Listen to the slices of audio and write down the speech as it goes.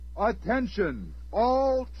Attention,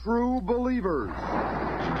 all true believers.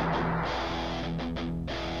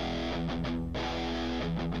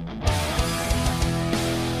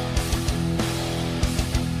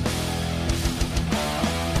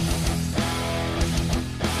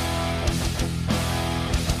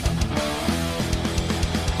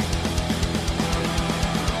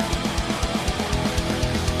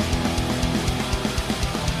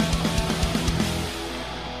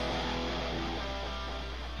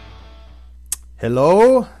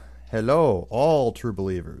 Hello, all true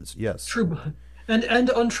believers. Yes, True, and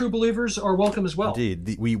untrue believers are welcome as well.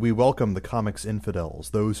 Indeed, we welcome the comics infidels,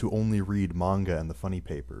 those who only read manga and the funny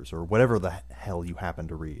papers, or whatever the hell you happen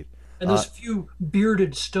to read. And those few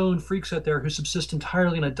bearded stone freaks out there who subsist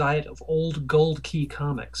entirely on a diet of old Gold Key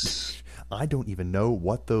comics. I don't even know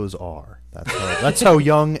what those are. That's how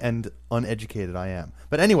young and uneducated I am.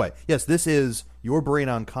 But anyway, yes, this is Your Brain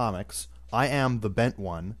on Comics. I am the bent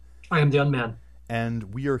one. I am the unman.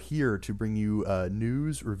 And we are here to bring you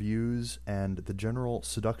news, reviews, and the general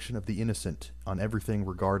seduction of the innocent on everything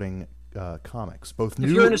regarding comics, both new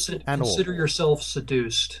and old. If you're innocent, consider yourself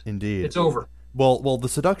seduced. Indeed, it's over. Well, the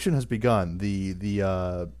seduction has begun.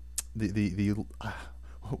 The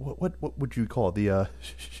what would you call it?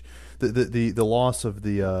 The loss of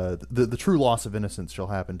the true loss of innocence shall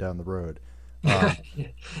happen down the road.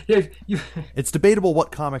 It's debatable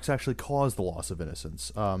what comics actually caused the loss of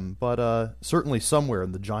innocence, but certainly somewhere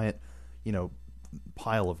in the giant,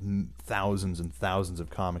 pile of thousands and thousands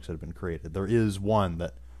of comics that have been created, there is one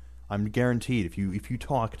that I'm guaranteed if you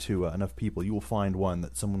talk to enough people, you will find one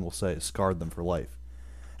that someone will say scarred them for life,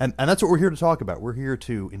 and that's what we're here to talk about. We're here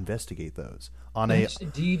to investigate those.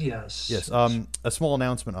 Indeed, yes. Yes. A small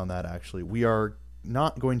announcement on that. Actually, we are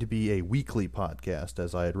not going to be a weekly podcast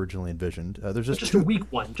as I had originally envisioned. There's just a week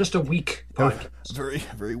one, just a week podcast. Very,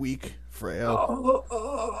 very weak, frail.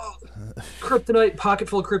 Kryptonite, pocket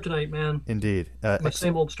full of kryptonite, man. Indeed.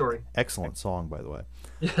 Same old story. Excellent song, by the way.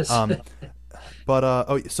 Yes.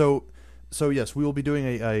 So yes, we will be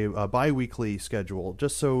doing a bi-weekly schedule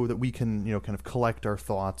just so that we can kind of collect our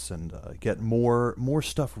thoughts and get more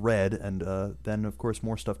stuff read and then of course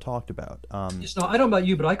more stuff talked about. Yes, no, I don't know about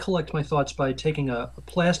you, but I collect my thoughts by taking a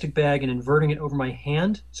plastic bag and inverting it over my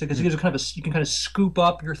hand. So because you can kind of scoop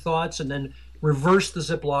up your thoughts and then reverse the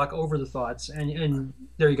Ziploc over the thoughts, and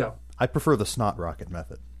there you go. I prefer the snot rocket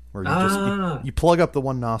method, where you plug up the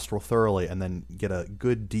one nostril thoroughly and then get a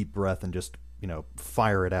good deep breath and just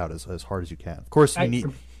fire it out as hard as you can. Of course, you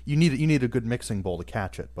need a good mixing bowl to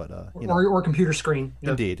catch it, but or a computer screen.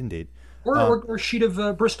 Indeed. Or a sheet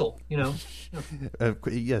of Bristol.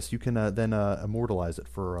 Yes, you can then immortalize it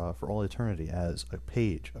for all eternity as a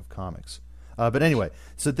page of comics. But anyway,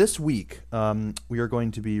 so this week we are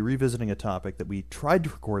going to be revisiting a topic that we tried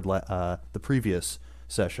to record the previous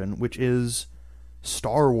session, which is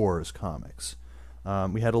Star Wars comics.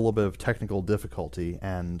 We had a little bit of technical difficulty,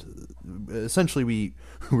 and essentially we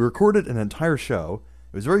recorded an entire show.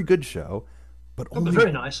 It was a very good show, but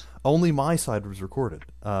very nice. Only my side was recorded.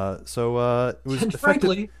 So it was. And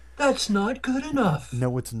frankly, that's not good enough.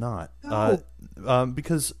 No, it's not. No.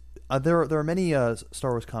 Because there are many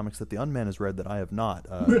Star Wars comics that the Unman has read that I have not.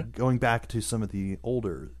 Going back to some of the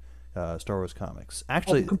older Star Wars comics,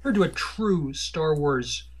 actually, compared to a true Star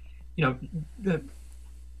Wars,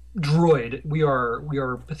 droid, we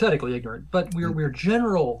are pathetically ignorant, but we're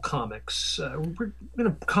general comics. We're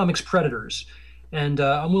comics predators, and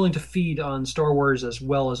I'm willing to feed on Star Wars as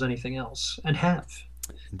well as anything else, and have.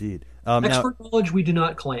 Indeed. Expert knowledge we do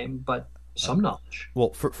not claim, but some knowledge.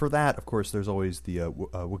 Well, for that, of course, there's always the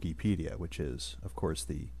Wikipedia, which is, of course,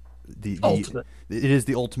 the ultimate. It is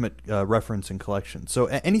the ultimate reference and collection. So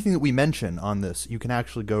anything that we mention on this, you can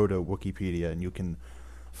actually go to Wikipedia and you can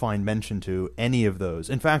find mention to any of those.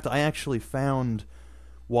 In fact, I actually found,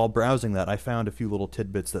 while browsing that, I found a few little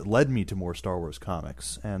tidbits that led me to more Star Wars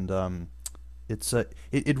comics, and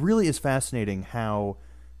it really is fascinating how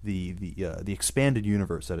the expanded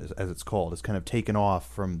universe, as it's called, has kind of taken off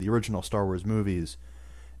from the original Star Wars movies,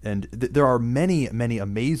 and there are many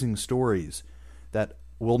amazing stories that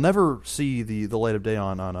will never see the light of day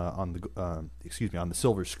on the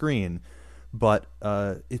silver screen. But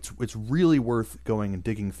it's really worth going and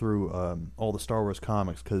digging through all the Star Wars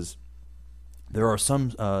comics, because there are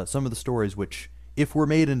some of the stories which, if were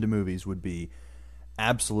made into movies, would be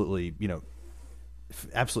absolutely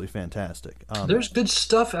fantastic. There's good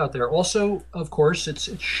stuff out there. Also, of course,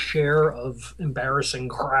 it's share of embarrassing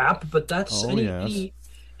crap, but that's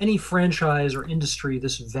any franchise or industry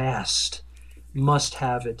this vast must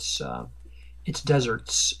have its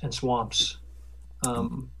deserts and swamps.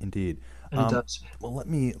 Indeed. and it does. Well, let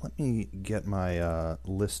me get my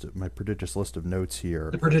my prodigious list of notes here.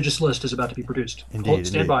 The prodigious list is about to be produced. Indeed,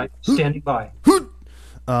 Stand indeed. by. Standing by.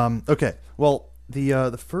 Okay. Well,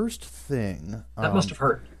 the first thing That must have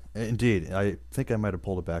hurt. Indeed, I think I might have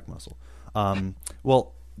pulled a back muscle.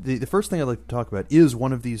 Well, the first thing I'd like to talk about is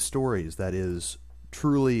one of these stories that is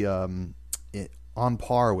truly on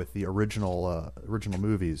par with the original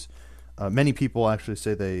movies. Many people actually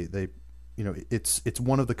say they it's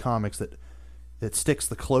one of the comics that sticks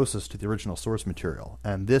the closest to the original source material,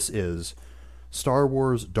 and this is Star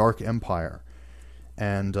Wars: Dark Empire.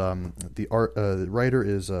 And the writer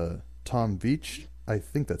is Tom Veitch. I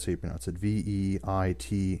think that's how you pronounce it,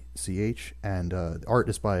 Veitch, and the art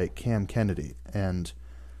is by Cam Kennedy. And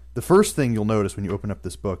the first thing you'll notice when you open up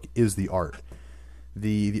this book is the art.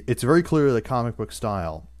 It's very clearly the comic book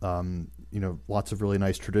style. Lots of really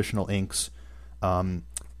nice traditional inks, and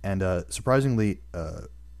surprisingly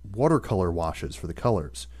watercolor washes for the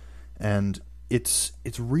colors. And it's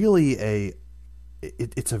really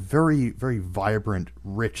it's a very, very vibrant,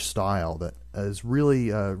 rich style that is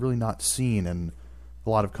really not seen in a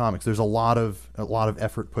lot of comics. There's a lot of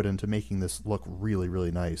effort put into making this look really,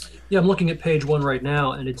 really nice. Yeah, I'm looking at page 1 right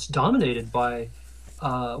now, and it's dominated by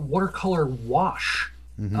watercolor wash,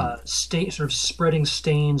 sort of spreading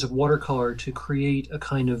stains of watercolor to create a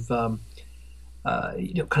kind of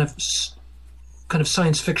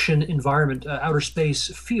science fiction environment, outer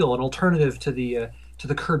space feel, an alternative to the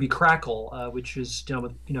Kirby Crackle, which is done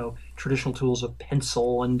with traditional tools of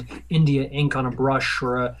pencil and India ink on a brush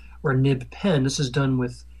or a nib pen. This is done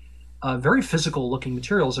with very physical looking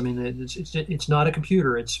materials. I mean, it's not a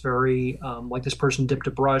computer. It's very like this person dipped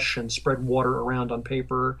a brush and spread water around on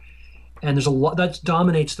paper, and there's a lot that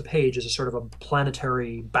dominates the page as a sort of a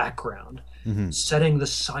planetary background, setting the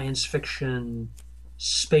science fiction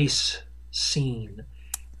space scene,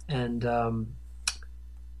 and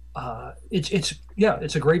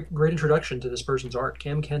it's a great introduction to this person's art.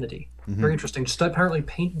 Cam Kennedy, very interesting. Apparently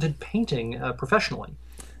did painting professionally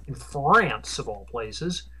in France, of all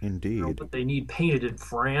places. Indeed, but they need painted in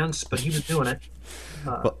France, but he was doing it.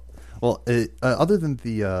 Other than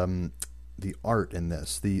the art in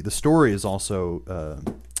this, the story is also.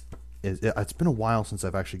 It's been a while since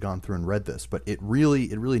I've actually gone through and read this, but it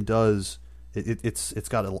really does. It's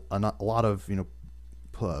got a lot of a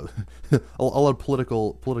lot of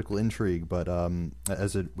political intrigue, but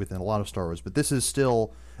within a lot of Star Wars. But this is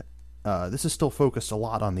still focused a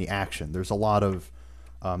lot on the action. There's a lot of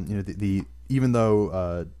even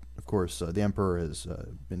though of course the Emperor has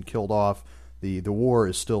been killed off, the war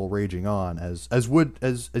is still raging on as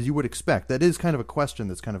you would expect. That is kind of a question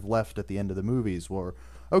that's kind of left at the end of the movies, where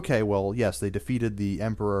okay, well, yes, they defeated the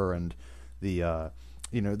Emperor and the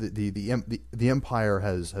Empire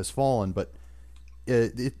has fallen, but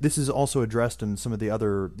this is also addressed in some of the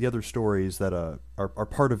other stories that are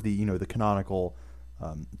part of the canonical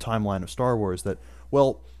timeline of Star Wars. That,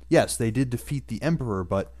 well, yes, they did defeat the Emperor,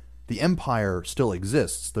 but the Empire still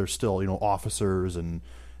exists. There's still officers and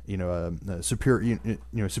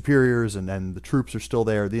superiors, and the troops are still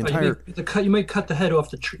there. The entire you may cut the head off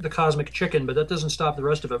the cosmic chicken, but that doesn't stop the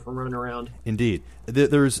rest of it from running around. Indeed,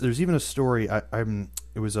 there's even a story.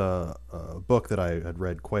 It was a book that I had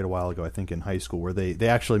read quite a while ago, I think in high school, where they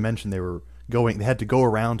actually mentioned they had to go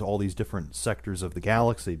around to all these different sectors of the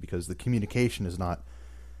galaxy because the communication is not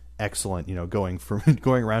excellent. Going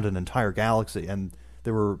around an entire galaxy, and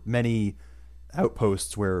there were many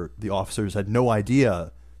outposts where the officers had no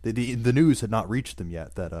idea. The news had not reached them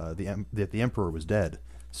yet that the Emperor was dead.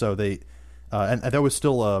 So they and that was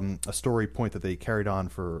still a story point that they carried on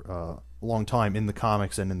for a long time in the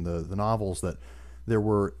comics and in the novels, that there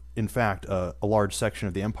were in fact a large section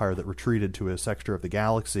of the Empire that retreated to a sector of the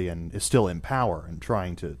galaxy and is still in power and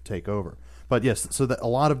trying to take over. But yes, so that a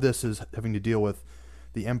lot of this is having to deal with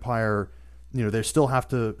the Empire. They're still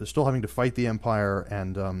having to fight the Empire,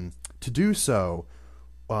 and to do so,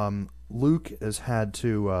 Luke has had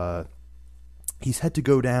to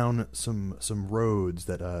go down some roads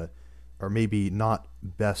that are maybe not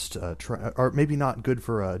best or maybe not good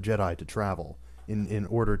for a Jedi to travel in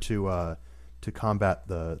order to combat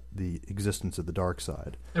the existence of the dark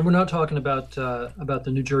side. And we're not talking about the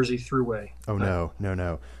New Jersey Thruway. Oh no.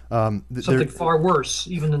 Something far worse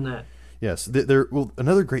even than that. Yes,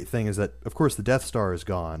 another great thing is that, of course, the Death Star is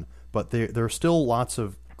gone, but there are still lots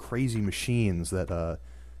of crazy machines that are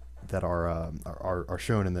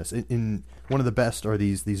shown in this. In one of the best are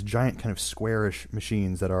these giant kind of squarish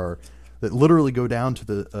machines that literally go down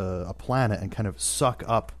to a planet and kind of suck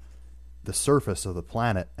up the surface of the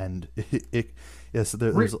planet, and Yes,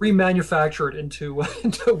 there's remanufacture it into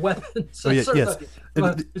into weapons. Oh yeah, Sort yes.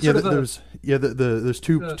 of There's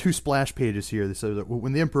two splash pages here. They say that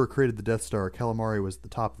when the Emperor created the Death Star, Calamari was at the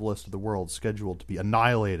top of the list of the world, scheduled to be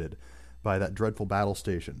annihilated by that dreadful battle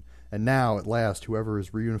station. And now, at last, whoever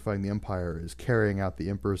is reunifying the Empire is carrying out the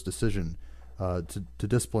Emperor's decision to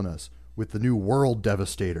discipline us with the new World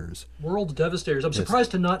Devastators. World Devastators. I'm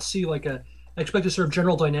surprised to not see like I expected sort of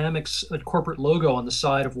General Dynamics corporate logo on the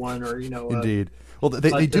side of one, or Indeed. Well,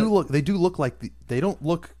 they do look like they don't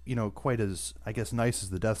look quite as, I guess, nice as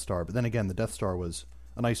the Death Star. But then again, the Death Star was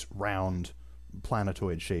a nice round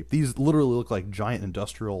planetoid shape. These literally look like giant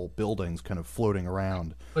industrial buildings kind of floating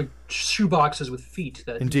around, like shoe boxes with feet.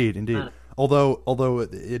 Indeed. Although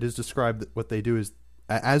it is described that what they do is,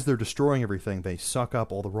 as they're destroying everything, they suck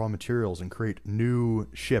up all the raw materials and create new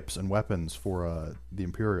ships and weapons for the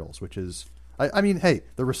Imperials, which is, I mean, hey,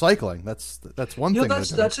 they're recycling. That's one thing.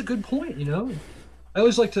 That's a good point. I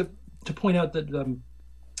always like to point out that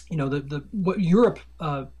what Europe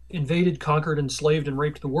invaded, conquered, enslaved, and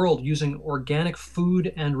raped the world using organic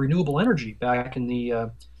food and renewable energy back in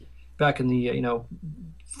the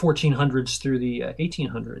 1400s through the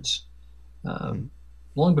 1800s,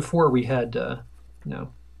 long before we had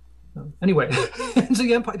anyway. So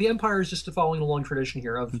the empire is just following a long tradition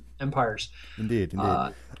here of empires. Indeed.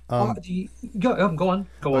 Go on.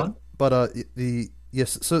 But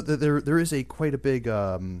yes. So there is quite a big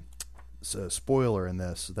spoiler in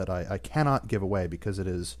this that I cannot give away, because it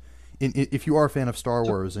is. If you are a fan of Star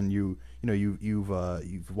Wars and you've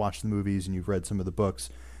watched the movies and you've read some of the books,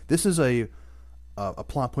 this is a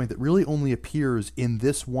plot point that really only appears in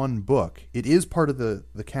this one book. It is part of the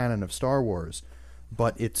canon of Star Wars,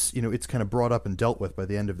 but it's kind of brought up and dealt with by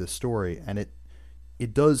the end of this story, and it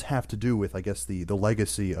does have to do with, I guess, the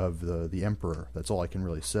legacy of the Emperor. That's all I can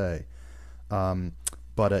really say.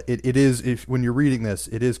 But it is, when you're reading this,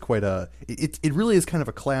 it is quite it really is kind of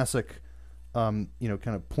a classic, kind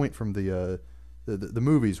of point from the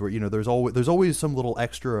movies, where there's always some little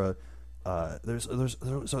extra,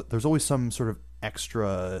 there's always some sort of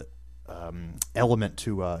extra element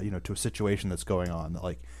to to a situation that's going on.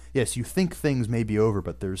 Like, yes, you think things may be over,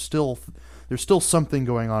 but there's still something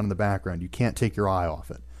going on in the background. You can't take your eye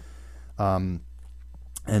off it.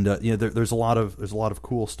 There's a lot of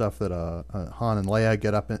cool stuff that Han and Leia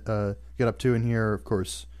get up to in here. Of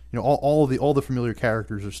course, all the familiar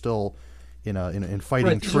characters are still in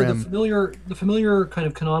fighting trim. The familiar kind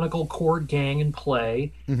of canonical core gang in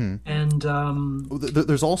play. Mm-hmm. And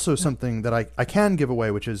there's also something that I can give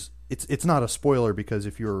away, which is it's not a spoiler, because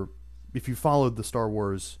if you followed the Star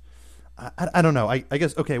Wars, I don't know. I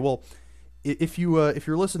guess, okay, well, if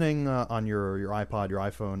you're listening on your iPod, your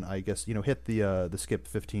iPhone, I guess hit the skip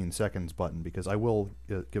 15 seconds button, because I will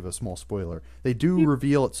give a small spoiler. They do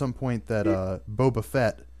reveal at some point that Boba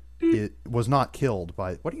Fett was not killed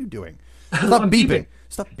by. What are you doing? Stop beeping!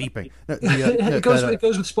 Stop beeping! No, it goes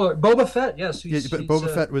with spoiler. Boba Fett, yes.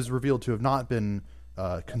 Boba Fett was revealed to have not been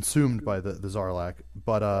consumed by the Zarlak,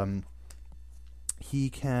 but he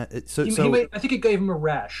can. I think it gave him a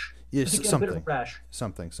rash. Yes, something.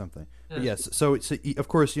 But yes, so of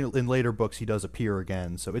course, in later books he does appear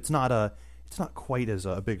again, so it's not quite as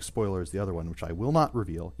a big spoiler as the other one, which I will not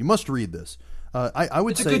reveal. You must read this. I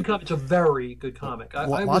would say it's a very good comic.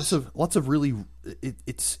 Lots of really.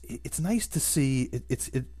 It's nice to see.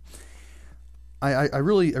 I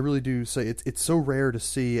really do say it's so rare to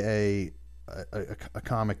see a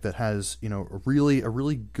comic that has a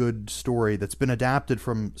really good story that's been adapted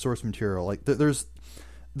from source material. Like there's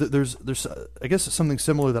I guess something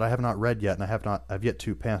similar that I have not read yet, and I've yet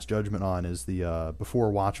to pass judgment on, is the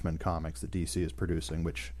Before Watchmen comics that DC is producing,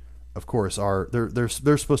 which of course they're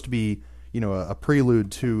supposed to be a prelude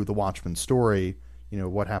to the Watchmen story,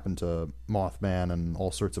 what happened to Mothman and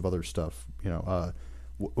all sorts of other stuff,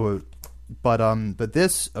 but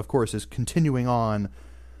this of course is continuing on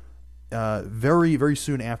very, very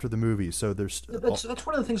soon after the movie. So that's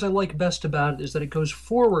one of the things I like best about it, is that it goes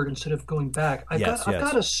forward instead of going back. I've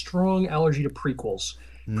got a strong allergy to prequels.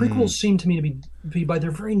 Prequels seem to me to be by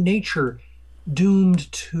their very nature doomed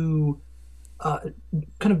to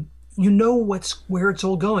kind of where it's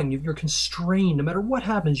all going. You're constrained. No matter what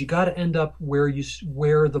happens, you got to end up where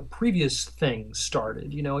the previous thing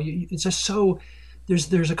started. It's just so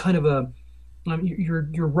there's a kind of a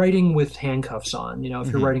you're writing with handcuffs on,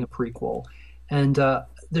 if you're writing a prequel, and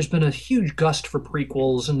there's been a huge gust for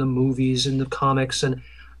prequels in the movies and the comics, and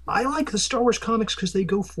I like the Star Wars comics because they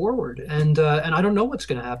go forward, and I don't know what's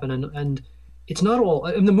going to happen, and it's not all.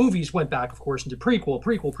 And the movies went back, of course, into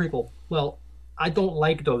prequel. Well, I don't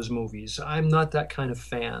like those movies. I'm not that kind of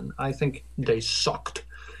fan. I think they sucked.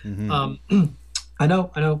 Mm-hmm. I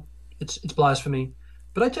know, it's blasphemy,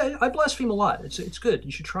 but I blaspheme a lot. It's good.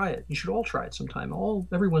 You should try it. You should all try it sometime.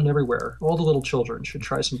 Everyone, everywhere, all the little children should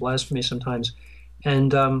try some blasphemy sometimes,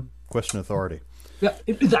 and Question authority. yeah,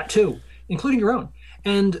 that too, including your own,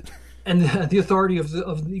 and the authority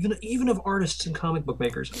of even of artists and comic book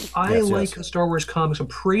makers. I Yes, like yes. Star Wars comics. I'm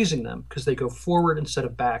praising them because they go forward instead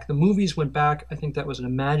of back. The movies went back. I think that was an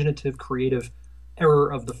imaginative, creative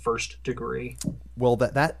error of the first degree. Well,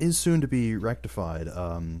 that is soon to be rectified,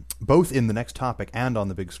 both in the next topic and on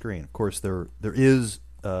the big screen. Of course, there is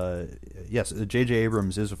yes, J.J.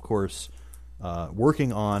 Abrams is of course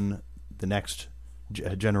working on the next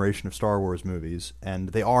generation of Star Wars movies, and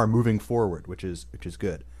they are moving forward, which is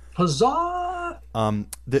good. Huzzah!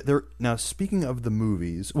 There now. Speaking of the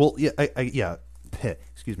movies, well, yeah, yeah.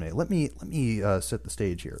 Excuse me. Let me set the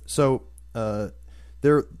stage here. So,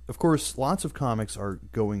 there, of course, lots of comics are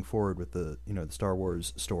going forward with the the Star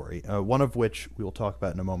Wars story. One of which we will talk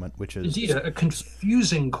about in a moment, which is Indeed, a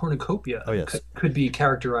confusing cornucopia Oh, yes. could be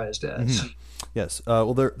characterized as. yes.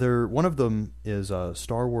 Well, there. One of them is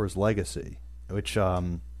Star Wars Legacy, which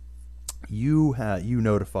you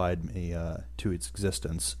notified me to its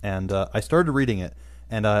existence, and I started reading it,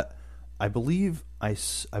 and I believe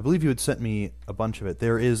you had sent me a bunch of it.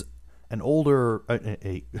 There is an older,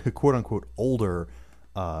 a quote unquote older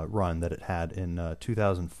run that it had in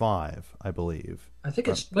 2005, I believe. I think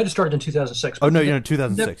it might have started in 2006. Oh but no,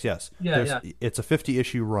 2006. Yes, Yeah. It's a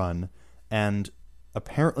 50-issue run, and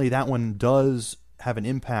apparently that one does have an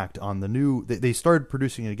impact on the new. They started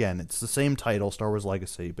producing it again. It's the same title, Star Wars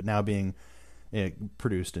Legacy, but now being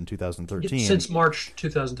produced in 2013. Since March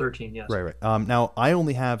 2013, yes. Right. Now I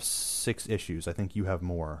only have 6 issues. I think you have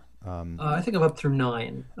more. I think I'm up through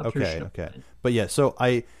 9. Okay. But yeah, so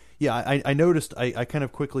I noticed I kind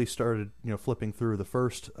of quickly started flipping through the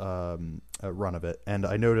first run of it, and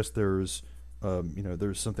I noticed there's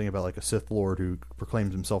something about like a Sith Lord who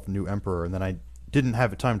proclaims himself a new emperor, and then I didn't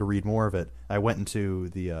have time to read more of it. I went into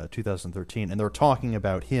the 2013, and they were talking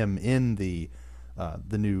about him in the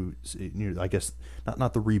new, I guess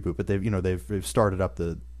not the reboot, but they've started up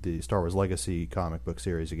the Star Wars Legacy comic book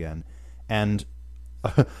series again, and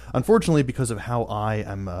unfortunately, because of how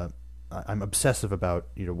I'm obsessive about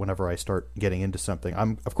whenever I start getting into something,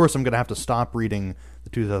 I'm going to have to stop reading the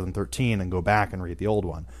 2013 and go back and read the old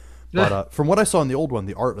one. But from what I saw in the old one,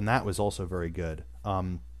 the art in that was also very good.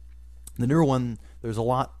 The newer one, there's a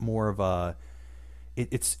lot more of a.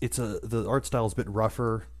 The art style is a bit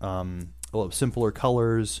rougher, a little simpler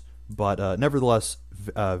colors, but nevertheless,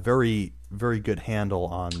 very very good handle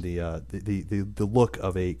on the look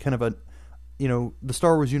of a kind of a. The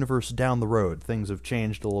Star Wars universe down the road. Things have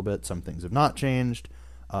changed a little bit. Some things have not changed.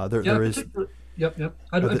 There is. Yep.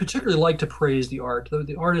 I particularly like to praise the art.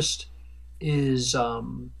 The artist is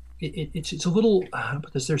it's a little. How to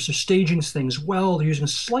put this? They're staging things well. They're using a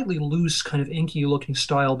slightly loose, kind of inky looking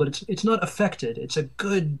style, but it's not affected. It's a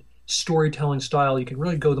good storytelling style. You can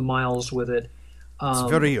really go the miles with it.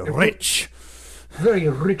 It's very rich. Very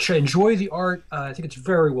rich. I enjoy the art. I think it's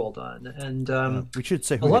very well done, and we should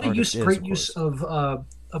say who a lot the of artist great is, use of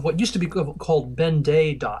what used to be called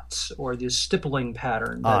Ben-Day dots, or the stippling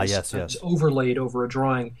pattern. That's overlaid over a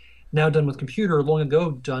drawing. Now done with computer. Long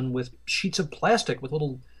ago done with sheets of plastic with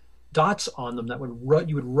little dots on them that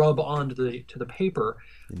you would rub onto the paper.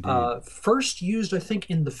 First used, I think,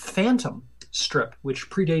 in the Phantom strip, which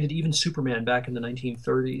predated even Superman back in the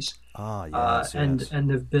 1930s. Yes. And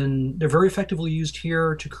they're very effectively used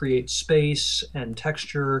here to create space and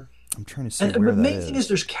texture. I'm trying to see and where the that main is. thing is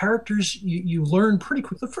there's characters you learn pretty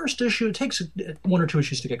quick. The first issue, it takes 1 or 2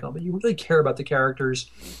 issues to get going, but you really care about the characters.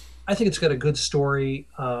 I think it's got a good story.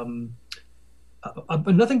 Nothing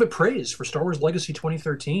but praise for Star Wars Legacy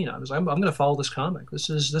 2013. I'm going to follow this comic. This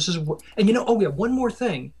is and one more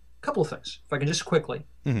thing. Couple of things, if I can just quickly.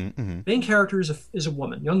 Main character is a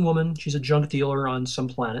woman, young woman. She's a junk dealer on some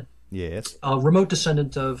planet. Yes. A remote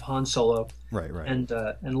descendant of Han Solo. Right. And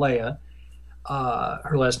Leia.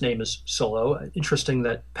 Her last name is Solo. Interesting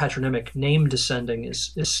that patronymic name descending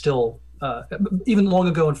is still even long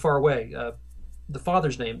ago and far away. The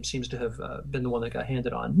father's name seems to have been the one that got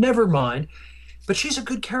handed on. Never mind. But she's a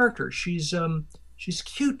good character. She's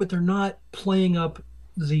cute, but they're not playing up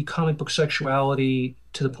the comic book sexuality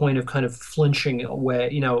to the point of kind of flinching away,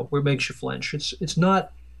 where it makes you flinch. It's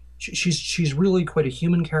not. She's really quite a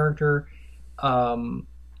human character, and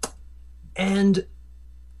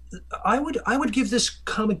I would give this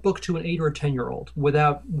comic book to an 8 or a 10-year-old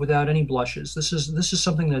without any blushes. This is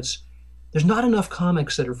something there's not enough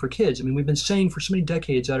comics that are for kids. I mean, we've been saying for so many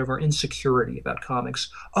decades out of our insecurity about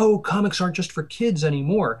comics, comics aren't just for kids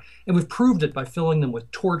anymore, and we've proved it by filling them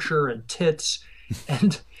with torture and tits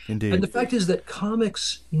And Indeed. and the fact is that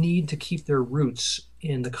comics need to keep their roots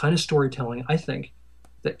in the kind of storytelling, I think,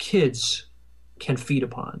 that kids can feed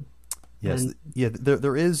upon. Yes, And yeah.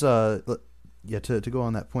 There is yeah. To go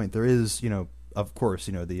on that point, there is of course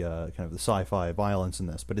the kind of the sci-fi violence in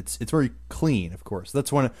this, but it's very clean. Of course,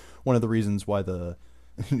 that's one of the reasons why the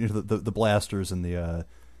the blasters and the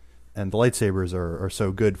lightsabers are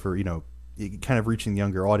so good for kind of reaching the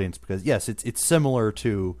younger audience, because yes, it's similar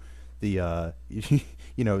to the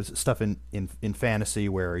stuff in fantasy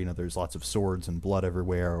where there's lots of swords and blood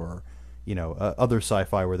everywhere, or other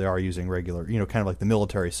sci-fi where they are using regular, kind of like the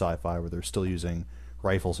military sci-fi where they're still using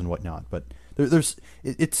rifles and whatnot. But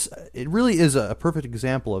it really is a perfect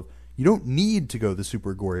example of, you don't need to go the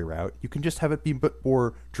super gory route. You can just have it be a bit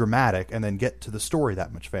more dramatic and then get to the story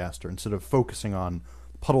that much faster, instead of focusing on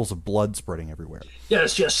puddles of blood spreading everywhere.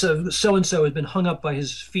 yes, yes, so and so has been hung up by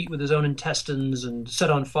his feet with his own intestines and set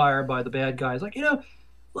on fire by the bad guys. Like,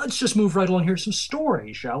 let's just move right along here. Some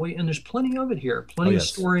story, shall we? And there's plenty of it here. Plenty of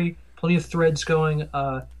story, plenty of threads going.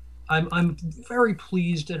 I'm very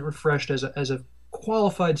pleased and refreshed as a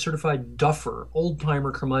qualified, certified duffer, old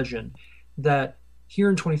timer curmudgeon, that here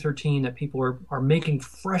in 2013 that people are making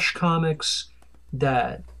fresh comics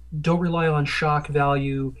that don't rely on shock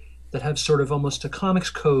value, that have sort of almost a comics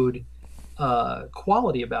code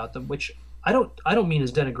quality about them, which I don't mean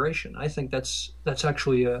as denigration. I think that's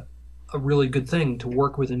actually a really good thing to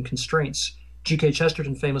work within constraints. G.K.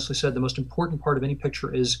 Chesterton famously said the most important part of any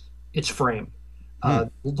picture is its frame. The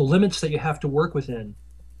limits that you have to work within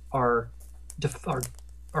are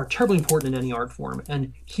terribly important in any art form.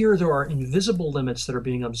 And here there are invisible limits that are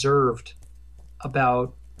being observed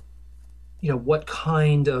about what's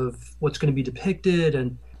going to be depicted,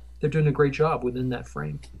 and they're doing a great job within that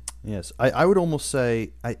frame. Yes, I would almost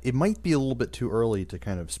say it might be a little bit too early to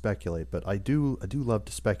kind of speculate, but I do love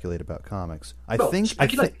to speculate about comics. I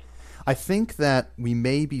think that we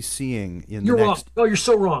may be seeing in You're the wrong. next. Oh, you're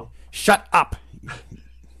so wrong. Shut up!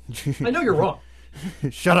 I know you're wrong.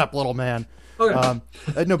 Shut up, little man. Okay.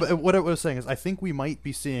 No, but what I was saying is, I think we might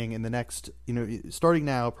be seeing in the next, starting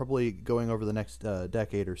now, probably going over the next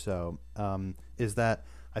decade or so, is that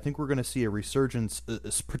I think we're going to see a resurgence,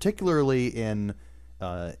 particularly in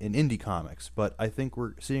indie comics. But I think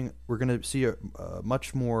we're going to see a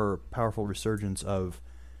much more powerful resurgence of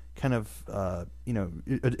kind of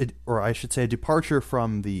or I should say a departure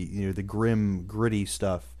from the the grim, gritty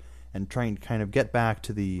stuff, and trying to kind of get back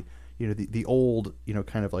to the the old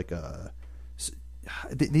kind of like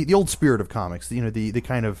the old spirit of comics. The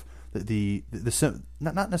kind of the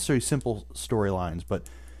not necessarily simple storylines, but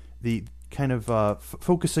the kind of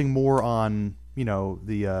focusing more on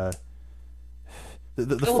the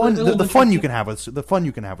fun you can have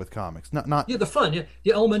with comics, not the fun,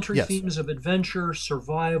 the elementary Yes. themes of adventure,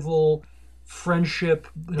 survival, friendship,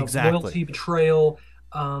 Exactly. loyalty, betrayal.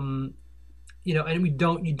 And you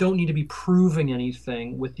don't need to be proving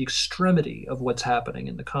anything with the extremity of what's happening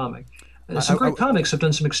in the comic. Some great comics have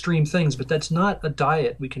done some extreme things, but that's not a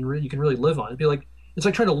diet you can really live on. It's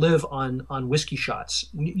like trying to live on whiskey shots.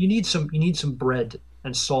 You need some bread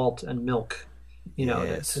and salt and milk.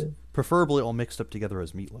 Yes. Preferably all mixed up together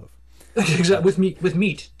as meatloaf. Exactly, with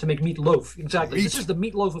meat to make meatloaf. Exactly. This is the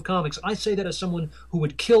meatloaf of comics. I say that as someone who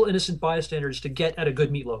would kill innocent bystanders to get at a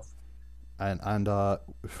good meatloaf. And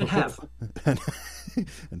have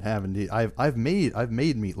and have indeed. I've made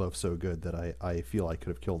meatloaf so good that I feel I could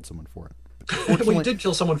have killed someone for it. Well, you did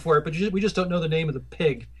kill someone for it, but we just don't know the name of the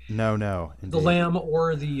pig, No, the lamb,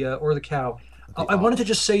 or the cow. I wanted to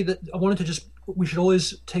just say that we should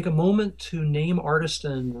always take a moment to name artist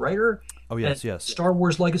and writer. Oh yes, And yes. Star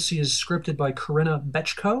Wars Legacy is scripted by Corinna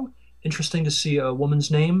Bechko. Interesting to see a woman's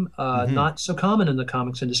name, not so common in the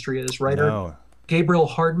comics industry as writer. No. Gabriel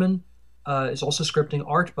Hardman is also scripting,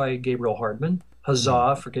 art by Gabriel Hardman.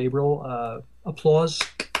 Huzzah for Gabriel. Applause.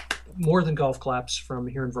 More than golf claps from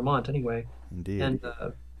here in Vermont, anyway. Indeed.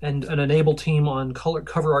 And an able team on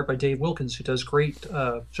cover art by Dave Wilkins, who does great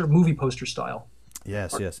sort of movie poster style.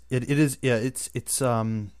 Yes, yes. It is. Yeah, it's.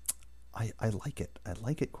 I like it. I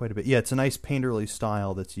like it quite a bit. Yeah, it's a nice painterly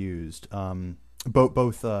style that's used.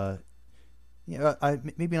 Both.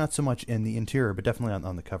 Maybe not so much in the interior, but definitely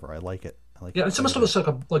on the cover. I like it. Yeah, it's almost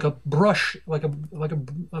like a brush, like a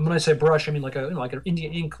when I say brush, I mean like an India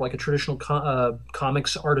ink, like a traditional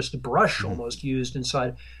comics artist brush, almost used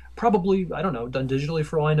inside. Probably, I don't know, done digitally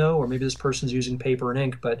for all I know, or maybe this person's using paper and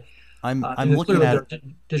ink. But I'm looking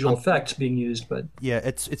at digital effects being used. But yeah,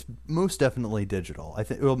 it's most definitely digital. I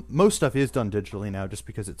think most stuff is done digitally now, just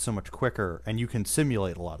because it's so much quicker, and you can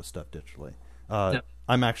simulate a lot of stuff digitally.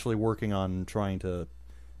 I'm actually working on trying to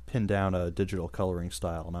pin down a digital coloring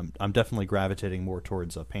style, and I'm definitely gravitating more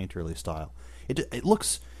towards a painterly style. It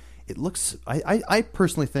looks I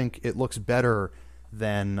personally think it looks better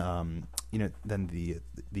than than the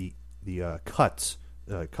cuts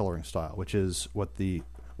coloring style, which is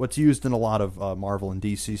what's used in a lot of Marvel and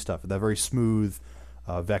DC stuff. That very smooth,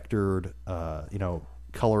 vectored,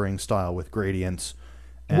 coloring style with gradients.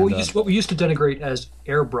 And, what we used to denigrate as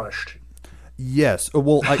airbrushed. Yes.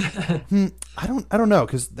 Well, I don't know,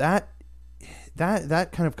 because that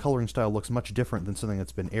kind of coloring style looks much different than something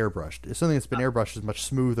that's been airbrushed. Something that's been airbrushed is much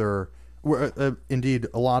smoother. Indeed,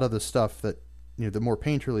 a lot of the stuff that the more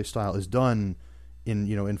painterly style is done in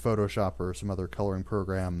Photoshop or some other coloring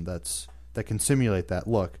program that can simulate that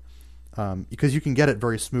look, because you can get it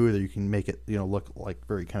very smooth, or you can make it look like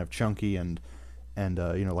very kind of chunky and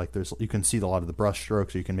like you can see a lot of the brush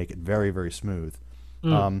strokes, or you can make it very, very smooth.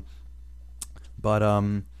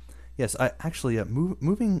 Yes, I actually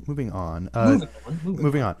moving on.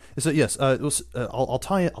 Moving on. So yes, I'll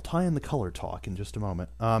tie in the color talk in just a moment.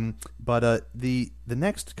 But the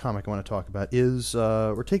next comic I want to talk about is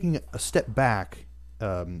we're taking a step back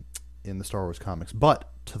in the Star Wars comics,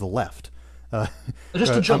 but to the left.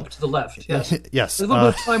 Just to jump to the left, yes. Yes. A little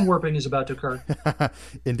bit of time warping is about to occur.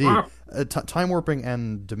 Indeed. Time warping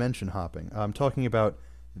and dimension hopping. I'm talking about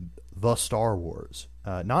the Star Wars.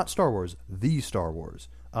 Not Star Wars, the Star Wars.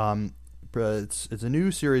 It's a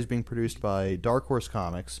new series being produced by Dark Horse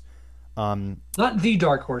Comics. Not the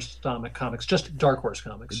Dark Horse comics, just Dark Horse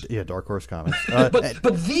Comics. Yeah, Dark Horse Comics. but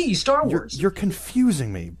the Star Wars. You're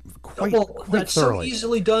confusing me quite that's thoroughly. So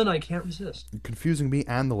easily done, I can't resist. You're confusing me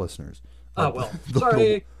and the listeners.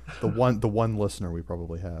 Sorry. The one listener we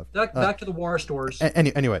probably have. Back to the War Stores.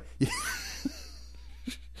 Anyway.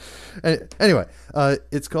 Anyway,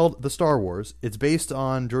 it's called The Star Wars. It's based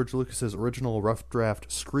on George Lucas's original rough draft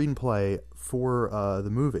screenplay for the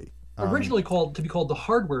movie. Originally to be called The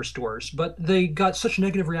Hardware Stores, but they got such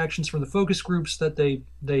negative reactions from the focus groups that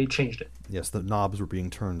they changed it. Yes, the knobs were being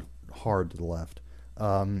turned hard to the left.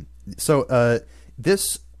 So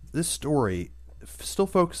this story still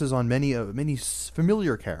focuses on many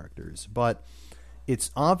familiar characters, but it's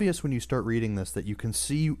obvious when you start reading this that you can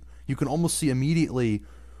almost see immediately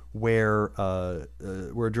where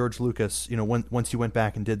George Lucas, once you went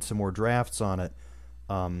back and did some more drafts on it,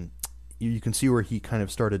 you can see where he kind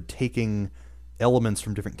of started taking elements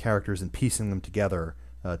from different characters and piecing them together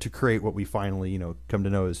to create what we finally, come to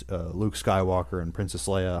know as Luke Skywalker and Princess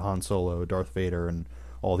Leia, Han Solo, Darth Vader, and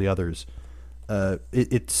all the others.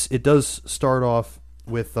 It does start off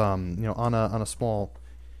with on a small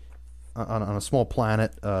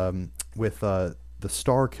planet with the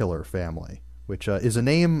Starkiller family, which is a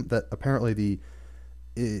name that apparently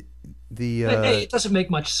it doesn't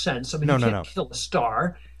make much sense. I mean, you can't kill a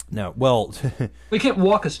star. No, well, we can't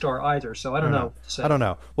walk a star either. So I don't know. I don't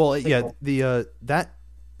know. Well, yeah, that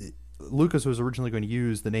Lucas was originally going to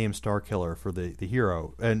use the name Starkiller for the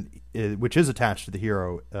hero, and which is attached to the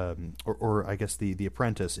hero, or I guess the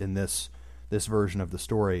apprentice in this version of the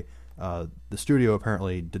story. The studio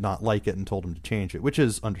apparently did not like it and told him to change it, which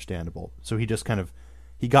is understandable. So he just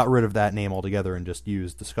he got rid of that name altogether and just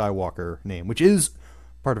used the Skywalker name, which is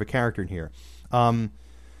part of a character in here.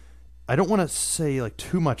 I don't want to say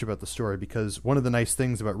too much about the story, because one of the nice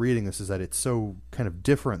things about reading this is that it's so kind of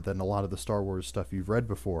different than a lot of the Star Wars stuff you've read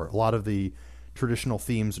before. A lot of the traditional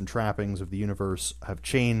themes and trappings of the universe have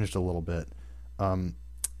changed a little bit. I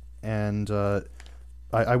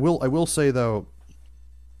will say though,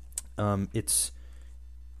 it's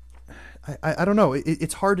I don't know.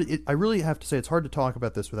 It's hard. I really have to say it's hard to talk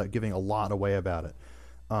about this without giving a lot away about it.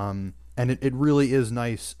 And it really is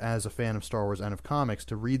nice as a fan of Star Wars and of comics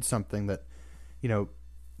to read something that,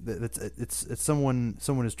 it's someone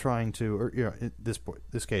is trying to, or in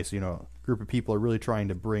this case, a group of people are really trying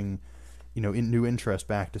to bring, new interest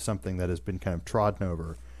back to something that has been kind of trodden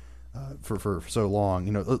over for so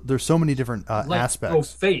long. There's so many different aspects. Oh,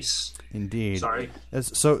 face. Indeed. Sorry.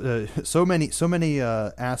 So many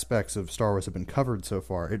aspects of Star Wars have been covered so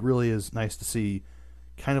far. It really is nice to see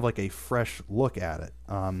kind of like a fresh look at it.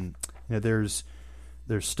 There's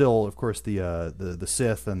still, of course, the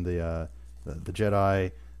Sith and the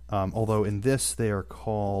Jedi, although in this they are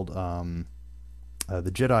called the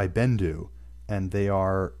Jedi Bendu, and they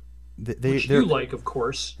are which you like, of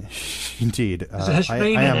course. Indeed, I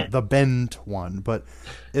am the bent one, but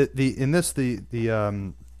in this the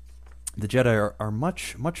Jedi are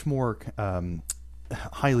much more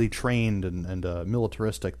highly trained and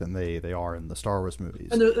militaristic than they are in the Star Wars movies.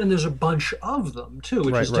 And there's a bunch of them too,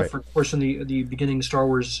 which is different. Of course, in the beginning Star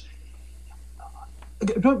Wars,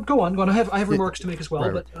 Go on, go on. I have remarks to make as well,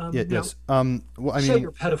 Right. but Yeah. you know, Yes. Well, I say mean,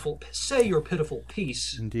 your pitiful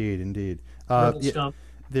piece, indeed. Rebel Yeah, Stump.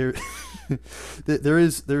 there, there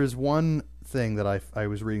is one thing that I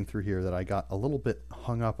was reading through here that I got a little bit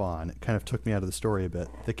hung up on. It kind of took me out of the story a bit.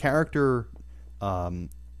 The character,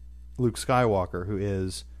 Luke Skywalker, who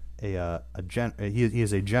is he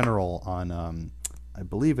is a general on, I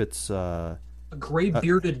believe it's A gray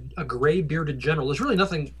bearded general. There's really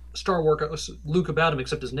nothing Star Wars Luke about him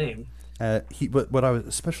except his name. but what I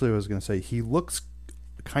was going to say, he looks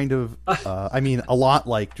kind of I mean, a lot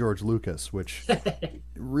like George Lucas, which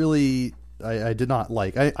really I did not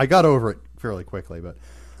like. I got over it fairly quickly, but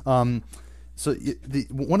so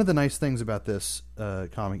one of the nice things about this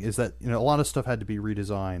comic is that, you know, a lot of stuff had to be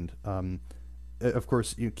redesigned. Of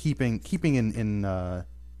course, you know, keeping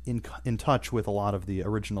in touch with a lot of the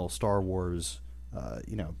original Star Wars,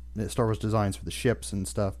 Star Wars designs for the ships and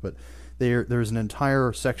stuff. But there's an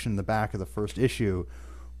entire section in the back of the first issue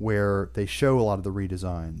where they show a lot of the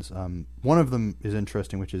redesigns. One of them is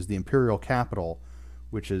interesting, which is the Imperial Capital,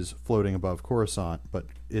 which is floating above Coruscant, but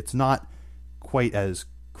it's not quite as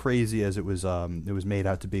crazy as it was made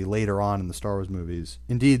out to be later on in the Star Wars movies.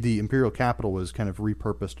 Indeed, the Imperial Capital was kind of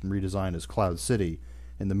repurposed and redesigned as Cloud City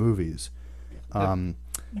in the movies.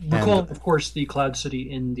 Recall, of course, the Cloud City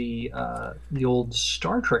in the old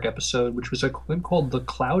Star Trek episode, which was called the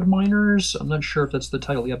Cloud Miners. I'm not sure if that's the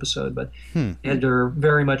title of the episode, but they're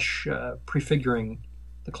very much prefiguring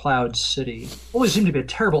the Cloud City. Always seemed to be a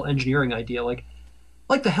terrible engineering idea, like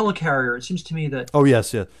the helicarrier. It seems to me that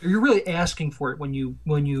you're really asking for it when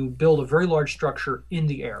you build a very large structure in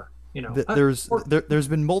the air. You know, there's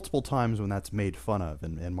been multiple times when that's made fun of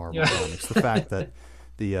in Marvel comics. The fact that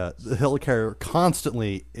the helicarrier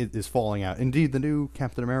constantly is falling out. Indeed, the new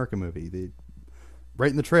Captain America movie,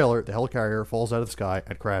 right in the trailer, the helicarrier falls out of the sky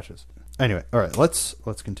and crashes. Anyway, all right, let's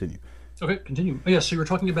continue. Okay, continue. Oh, yeah, so you were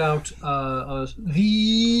talking about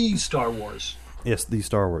the Star Wars. Yes, the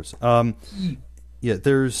Star Wars. Yeah,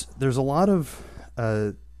 there's a lot of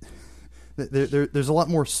there's a lot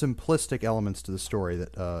more simplistic elements to the story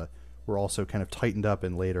that were also kind of tightened up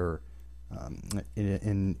in later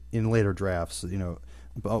in later drafts. You know,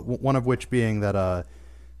 one of which being that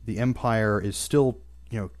the Empire is still,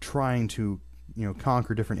 you know, trying to, you know,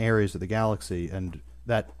 conquer different areas of the galaxy, and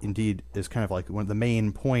that indeed is kind of like one of the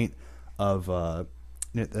main point of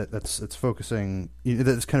that's focusing,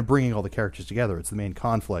 that's kind of bringing all the characters together. It's the main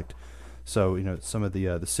conflict. So, you know, some of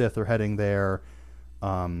the Sith are heading there.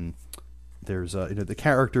 There's the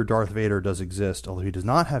character Darth Vader does exist, although he does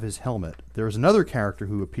not have his helmet. There's another character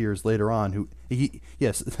who appears later on who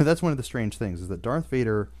yes, that's one of the strange things, is that Darth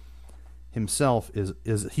Vader himself is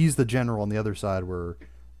he's the general on the other side, where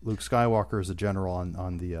Luke Skywalker is the general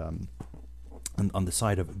on the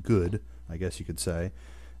side of good, I guess you could say.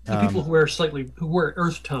 The people who wear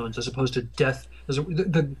earth tones as opposed to death,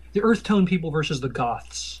 the earth tone people versus the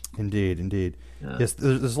Goths. Indeed. Yeah. Yes,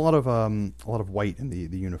 there's a lot of white in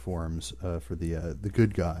the uniforms for the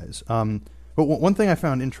good guys. But one thing I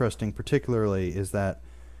found interesting, particularly, is that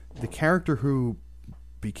the character who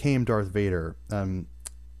became Darth Vader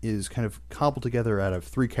is kind of cobbled together out of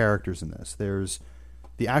three characters in this. There's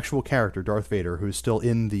the actual character Darth Vader, who's still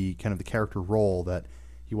in the kind of the character role that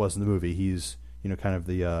he was in the movie. He's, you know, kind of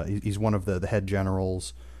he's one of the head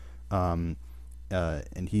generals. And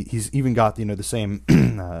he's even got, you know, the same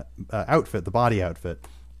outfit, the body outfit,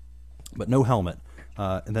 but no helmet.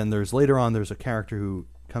 And then there's a character who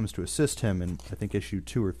comes to assist him in, I think, issue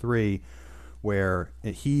 2 or 3, where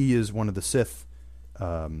he is one of the Sith,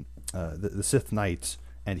 the Sith Knights,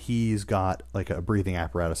 and he's got like a breathing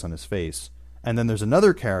apparatus on his face. And then there's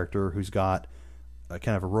another character who's got a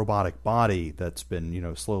kind of a robotic body that's been, you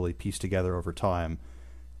know, slowly pieced together over time.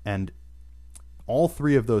 And all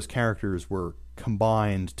three of those characters were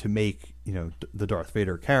combined to make, you know, the Darth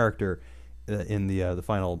Vader character in the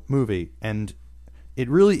final movie. And it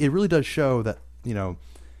really does show that, you know,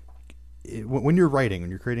 when you're writing,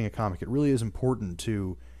 when you're creating a comic, it really is important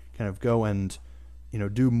to kind of go and, you know,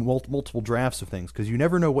 do multiple drafts of things, because you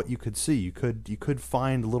never know what you could see. You could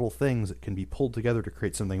find little things that can be pulled together to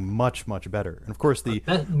create something much better. And of course, the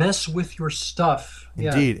mess with your stuff.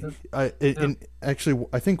 Indeed, and actually,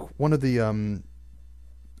 I think one of the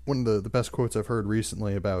best quotes I've heard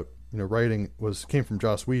recently about, you know, writing came from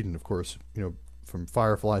Joss Whedon, of course, you know, from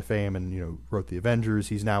Firefly fame, and, you know, wrote the Avengers.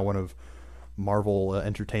 He's now one of Marvel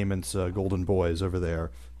Entertainment's golden boys over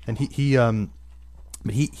there, and he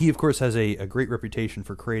of course has a great reputation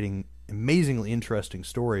for creating amazingly interesting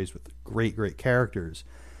stories with great characters.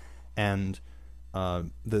 And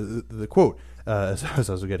the quote as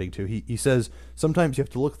I was getting to. He says sometimes you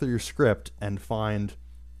have to look through your script and find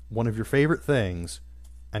one of your favorite things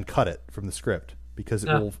and cut it from the script, because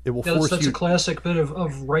it will force that's you. a classic bit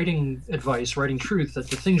of writing advice, writing truth, that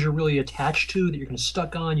the things you're really attached to, that you're kind of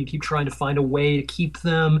stuck on, you keep trying to find a way to keep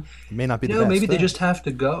them. It may not be the best maybe thing. they just have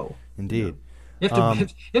to go. Indeed. You have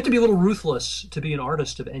to be a little ruthless to be an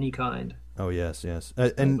artist of any kind. Oh yes.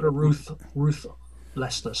 And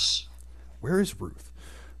ruthlessness. Where is Ruth?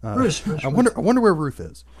 Where's I wonder where Ruth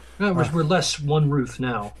is. Yeah, we're less one Ruth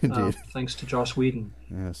now, Indeed. Thanks to Joss Whedon.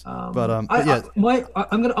 Yes, I'm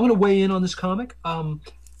gonna weigh in on this comic. All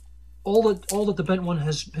that the Bent one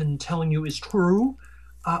has been telling you is true.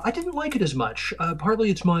 I didn't like it as much. Partly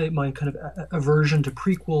it's my kind of aversion to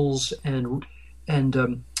prequels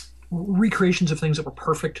and recreations of things that were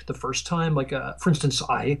perfect the first time. Like for instance,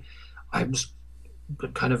 I was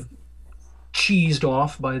kind of cheesed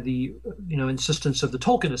off by the insistence of the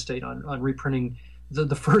Tolkien estate on reprinting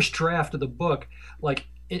the first draft of the book like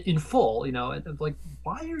in full, and like,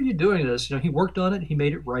 why are you doing this? He worked on it, he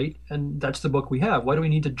made it right, and that's the book we have. Why do we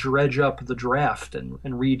need to dredge up the draft and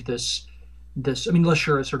read this? I mean, unless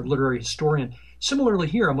you're a sort of literary historian. Similarly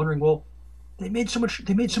here, I'm wondering, well, they made so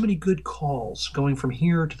many good calls going from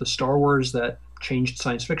here to the Star Wars that changed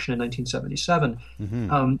science fiction in 1977.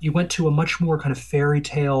 Mm-hmm. You went to a much more kind of fairy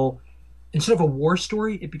tale. Instead of a war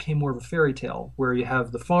story, it became more of a fairy tale where you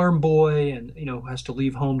have the farm boy and who has to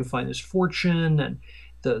leave home to find his fortune, and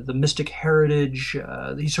the mystic heritage.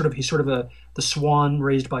 He's sort of the swan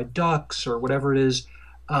raised by ducks or whatever it is.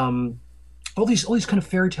 All these kind of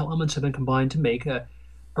fairy tale elements have been combined to make a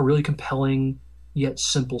really compelling yet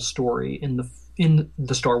simple story in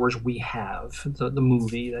the Star Wars we have, the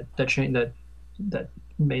movie that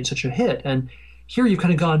made such a hit. And here you've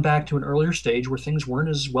kind of gone back to an earlier stage where things weren't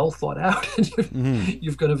as well thought out, and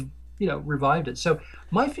you've kind of revived it. So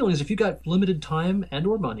my feeling is, if you got limited time and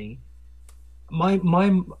or money, I'm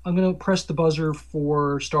going to press the buzzer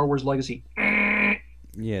for Star Wars Legacy.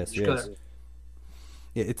 Yes. Yeah,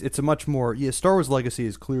 it's a much more Star Wars Legacy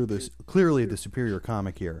is clearly the superior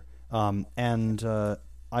comic here, and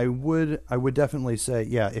I would definitely say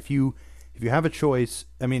if you have a choice,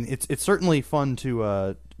 I mean it's certainly fun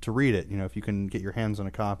to read it, if you can get your hands on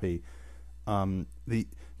a copy. Another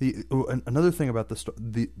thing about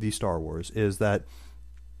the Star Wars is that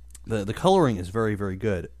the coloring is very, very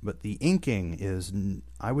good, but the inking is,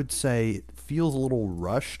 I would say, it feels a little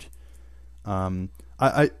rushed. I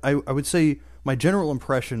would say my general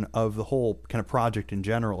impression of the whole kind of project in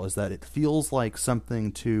general is that it feels like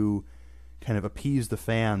something to kind of appease the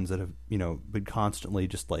fans that have been constantly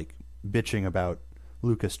just like bitching about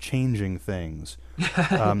Lucas changing things.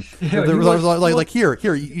 Like here,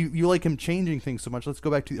 you like him changing things so much. Let's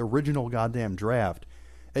go back to the original goddamn draft.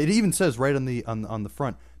 It even says right on the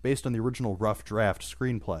front, based on the original rough draft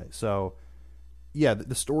screenplay. So, yeah,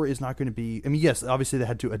 the story is not going to be. I mean, yes, obviously they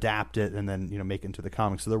had to adapt it and then make it into the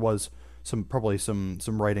comics. So there was probably some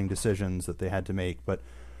writing decisions that they had to make, but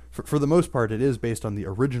for the most part, it is based on the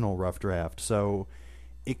original rough draft. So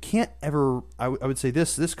it can't ever. I would say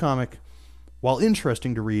this comic, while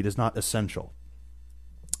interesting to read, is not essential.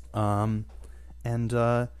 I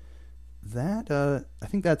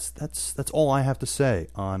think that's all I have to say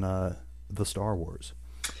on the Star Wars.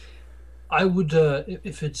 I would,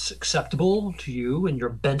 if it's acceptable to you and your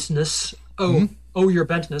bentness. Your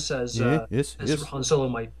bentness, as Han Solo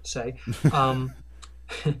might say.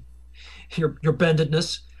 Your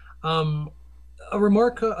bendedness. A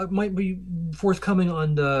remark might be forthcoming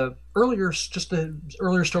on the earlier Star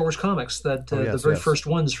Wars comics that the very first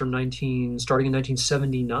ones from starting in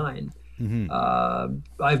 1979.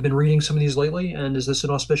 Mm-hmm. I've been reading some of these lately, and is this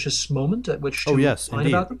an auspicious moment at which to find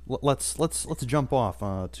indeed. about them? Let's jump off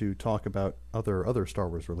to talk about other Star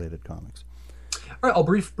Wars related comics. All right, I'll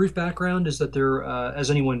brief background is that there,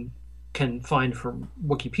 as anyone can find from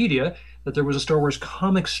Wikipedia, that there was a Star Wars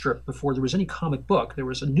comic strip before there was any comic book. There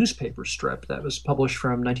was a newspaper strip that was published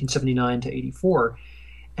from 1979 to 84,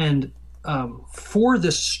 and for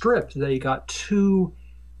this strip, they got two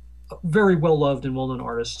very well loved and well known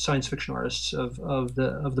artists, science fiction artists of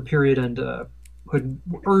the period, and who had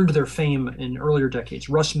earned their fame in earlier decades.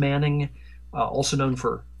 Russ Manning, also known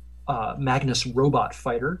for Magnus Robot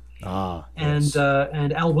Fighter, and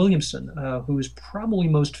Al Williamson, who is probably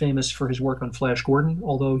most famous for his work on Flash Gordon,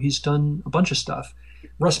 although he's done a bunch of stuff.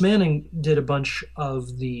 Russ Manning did a bunch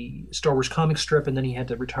of the Star Wars comic strip, and then he had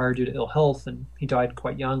to retire due to ill health, and he died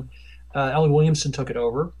quite young. Al Williamson took it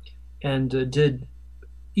over and did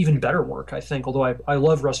even better work, I think, although I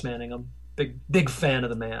love Russ Manning. I'm a big fan of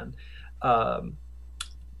the man.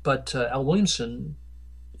 But Al Williamson,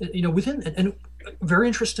 within, and very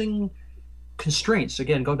interesting constraints.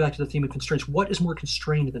 Again, going back to the theme of constraints, what is more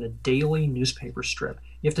constrained than a daily newspaper strip?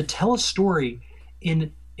 You have to tell a story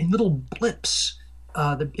in little blips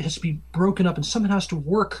that it has to be broken up, and somehow has to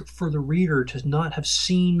work for the reader to not have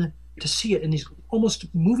seen to see it in these almost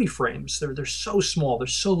movie frames. They're so small.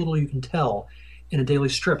 There's so little you can tell in a daily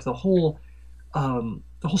strip. The whole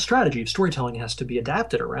strategy of storytelling has to be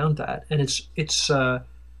adapted around that, and it's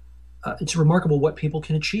remarkable what people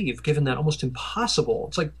can achieve given that almost impossible.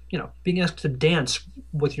 It's like, being asked to dance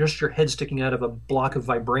with just your head sticking out of a block of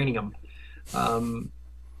vibranium.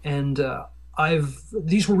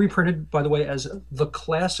 These were reprinted, by the way, as the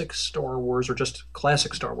classic Star Wars, or just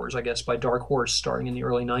classic Star Wars, I guess, by Dark Horse, starting in the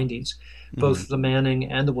early 90s, both the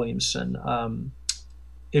Manning and the Williamson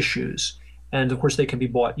issues. And of course, they can be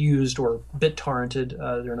bought used or BitTorrented.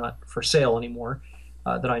 They're not for sale anymore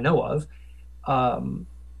that I know of.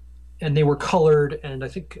 And they were colored, and I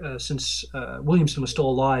think since Williamson was still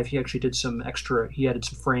alive, he actually did some extra. He added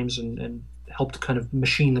some frames and helped kind of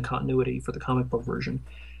machine the continuity for the comic book version.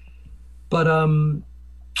 But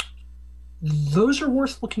those are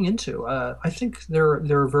worth looking into. I think they're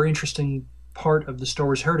a very interesting part of the Star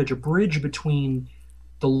Wars heritage, a bridge between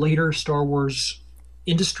the later Star Wars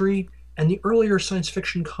industry and the earlier science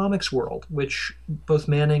fiction comics world, which both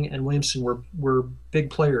Manning and Williamson were big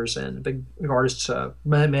players and big artists.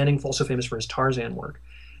 Manning also famous for his Tarzan work.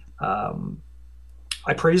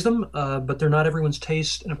 I praise them, but they're not everyone's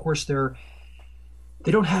taste, and of course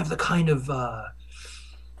they don't have the kind of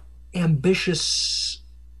ambitious,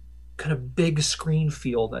 kind of big screen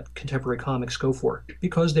feel that contemporary comics go for,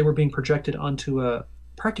 because they were being projected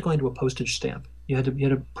practically onto a postage stamp. You had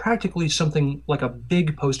to practically something like a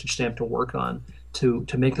big postage stamp to work on to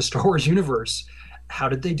make the Star Wars universe. How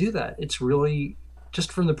did they do that? It's really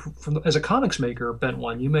just from the as a comics maker, Bent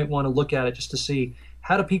One, you might want to look at it just to see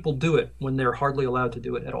how do people do it when they're hardly allowed to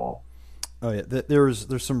do it at all. Oh yeah, there's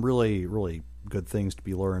some really, really good things to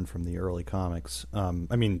be learned from the early comics.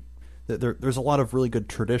 I mean, there's a lot of really good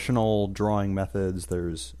traditional drawing methods.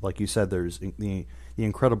 There's, like you said, there's the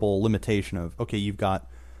incredible limitation of, okay, you've got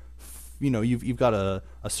a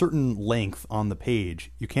certain length on the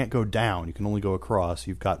page. You can't go down. You can only go across.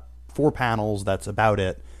 You've got 4 panels. That's about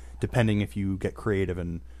it, depending if you get creative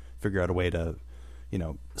and figure out a way to,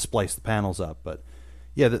 splice the panels up. But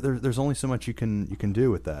yeah, there's only so much you can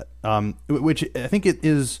do with that. Which I think it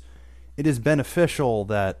is beneficial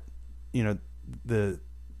that,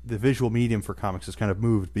 the visual medium for comics has kind of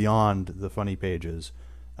moved beyond the funny pages.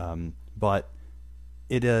 But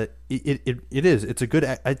it's a good,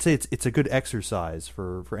 I'd say it's a good exercise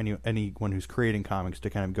for anyone who's creating comics to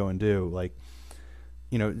kind of go and do, like,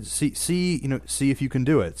 see if you can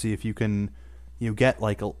do it, see if you can get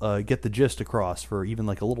get the gist across for even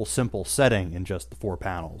like a little simple setting in just the 4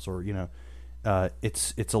 panels, or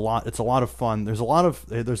it's a lot of fun. There's a lot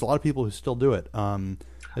of people who still do it,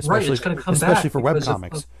 especially, right, it's going to come especially back for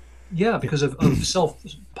webcomics. Because of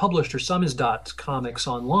self-published or samizdat comics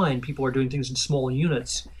online, people are doing things in small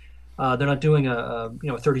units. They're not doing a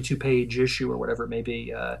 32-page issue or whatever it may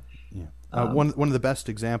be. One of the best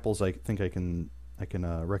examples I think I can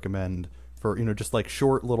recommend for just like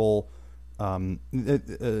short little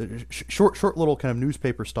short little kind of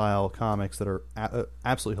newspaper style comics that are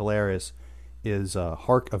absolutely hilarious is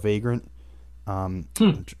Hark! A Vagrant. I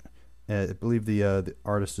believe the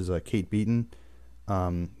artist is Kate Beaton.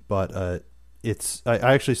 But it's I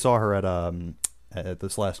actually saw her at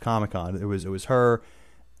this last Comic-Con. It was her.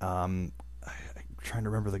 I'm trying to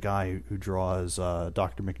remember the guy who draws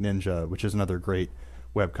Dr. McNinja, which is another great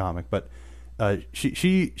webcomic. But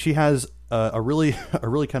she has a really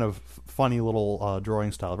kind of funny little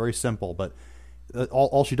drawing style, very simple. But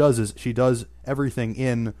all she does is she does everything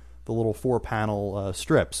in the little 4-panel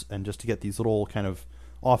strips, and just to get these little kind of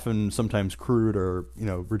often sometimes crude or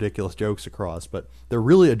ridiculous jokes across, but they're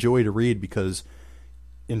really a joy to read, because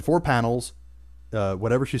in 4 panels,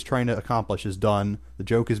 whatever she's trying to accomplish is done, the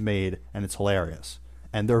joke is made, and it's hilarious.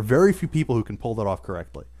 And there are very few people who can pull that off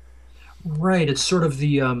correctly. Right. It's sort of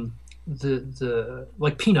the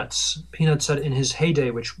like Peanuts in his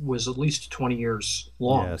heyday, which was at least 20 years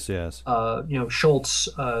long. Yes. Schultz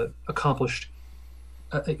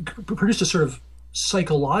produced a sort of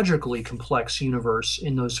psychologically complex universe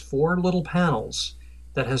in those 4 little panels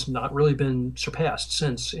that has not really been surpassed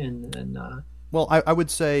since. Well, I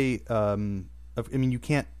would say, you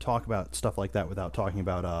can't talk about stuff like that without talking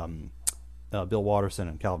about Bill Watterson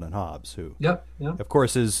and Calvin and Hobbes, who, of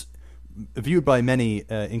course, is viewed by many,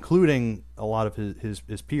 including a lot of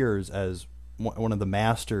his peers, as one of the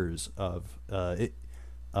masters of the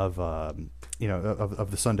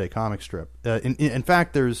Sunday comic strip. In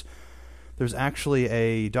fact, there's there's actually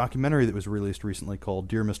a documentary that was released recently called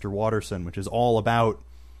Dear Mr. Watterson, which is all about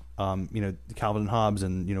Calvin and Hobbes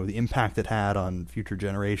and the impact it had on future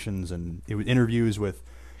generations, and it was interviews with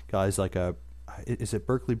guys like is it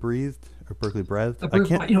Berkeley Breathed or Berkeley Breathed?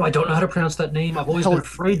 I don't know how to pronounce that name. I've always been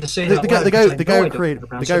afraid to say that. The guy who created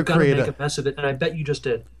make a mess of it, and I bet you just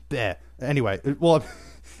did. Yeah. Anyway, well,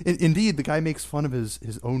 indeed, the guy makes fun of his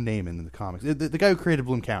own name in the comics. The guy who created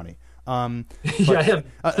Bloom County. Yeah, him.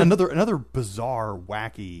 Another bizarre,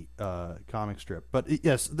 wacky comic strip. But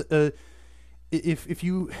yes,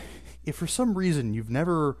 if for some reason you've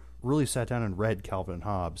never really sat down and read Calvin and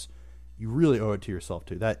Hobbes, you really owe it to yourself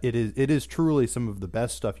too. That it is truly some of the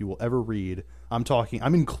best stuff you will ever read. I'm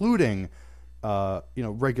including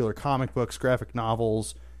regular comic books, graphic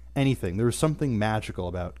novels, anything. There's something magical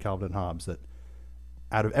about Calvin and Hobbes that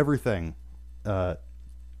out of everything,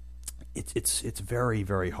 it's very,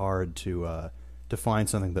 very hard to find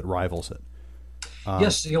something that rivals it.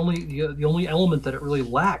 Yes, the only element that it really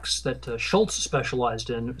lacks that Schultz specialized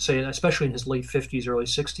in, say especially in his late 50s, early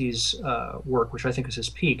 60s work, which I think is his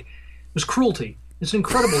peak, was cruelty. It's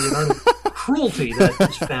incredible the amount of cruelty that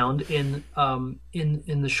is found in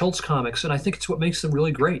the Schultz comics, and I think it's what makes them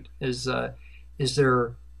really great. Is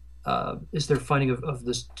their finding of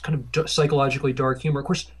this kind of psychologically dark humor. Of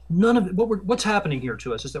course, none of it, what's happening here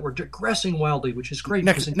to us is that we're digressing wildly, which is great.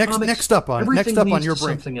 Next up on your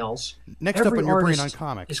brain, something else. Next up on your brain on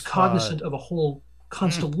comics is cognizant of a whole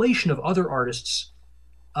constellation of other artists.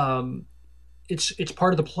 It's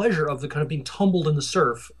part of the pleasure of the kind of being tumbled in the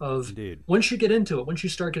surf of Indeed. Once you get into it, once you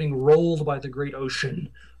start getting rolled by the great ocean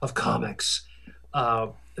of comics.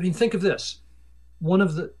 Think of this. One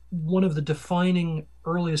of the defining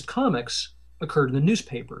earliest comics occurred in the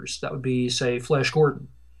newspapers. That would be, say, Flash Gordon,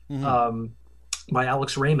 by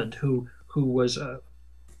Alex Raymond, who was a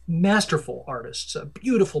masterful artist,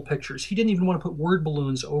 beautiful pictures. He didn't even want to put word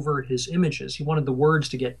balloons over his images. He wanted the words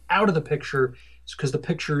to get out of the picture because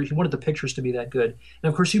he wanted the pictures to be that good. And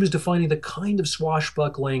of course, he was defining the kind of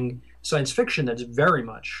swashbuckling science fiction that's very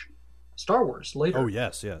much Star Wars later. Oh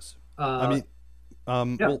yes. Yeah.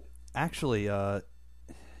 Well, actually,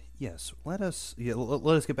 yes. Let us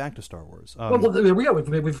get back to Star Wars. Well, there we go.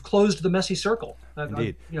 We've closed the messy circle.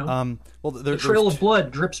 Indeed. The trail of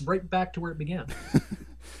blood drips right back to where it began.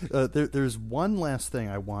 There's one last thing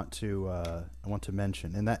I want to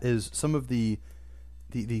mention, and that is some of the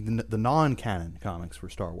non-canon comics for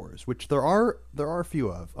Star Wars, which there are a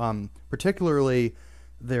few of. Particularly,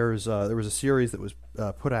 there was a series that was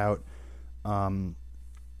put out.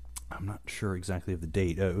 I'm not sure exactly of the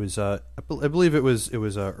date. It was I believe it was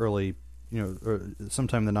early,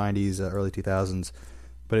 sometime in the 90s, early 2000s,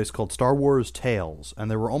 but it's called Star Wars Tales, and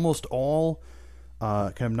they were almost all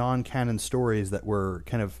kind of non-canon stories that were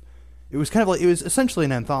it was essentially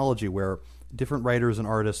an anthology where different writers and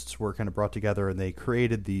artists were kind of brought together, and they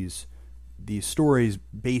created these stories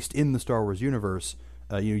based in the Star Wars universe,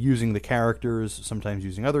 using the characters, sometimes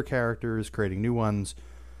using other characters, creating new ones.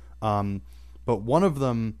 But one of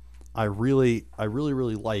them I really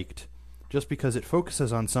liked, just because it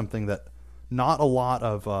focuses on something that not a lot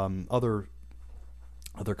of other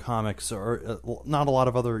comics or not a lot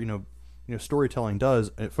of other storytelling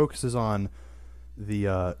does. It focuses on the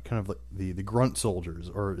kind of like the grunt soldiers,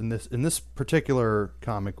 or in this particular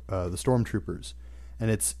comic, the Stormtroopers, and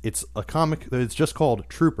it's a comic that it's just called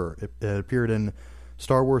Trooper. It appeared in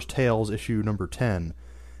Star Wars Tales issue number 10,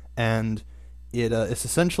 and it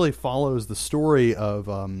essentially follows the story of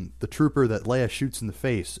the trooper that Leia shoots in the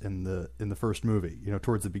face in the first movie.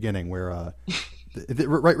 Towards the beginning, where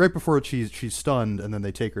right before she's stunned, and then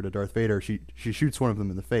they take her to Darth Vader. She shoots one of them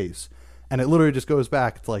in the face, and it literally just goes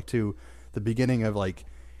back to the beginning of like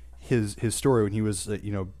his story when he was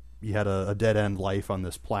he had a dead end life on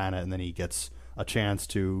this planet, and then he gets a chance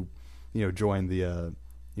to join the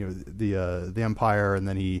Empire, and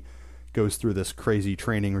then he goes through this crazy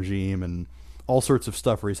training regime and all sorts of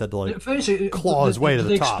stuff where he's had to claw his way to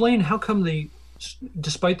the top. They explain how come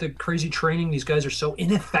despite the crazy training, these guys are so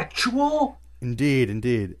ineffectual. Indeed.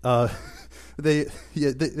 They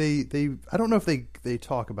I don't know if they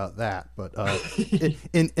talk about that, but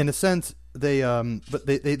in a sense they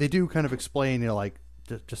do kind of explain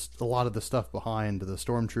just a lot of the stuff behind the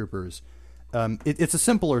Stormtroopers. It's a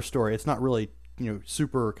simpler story. It's not really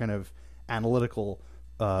super kind of analytical.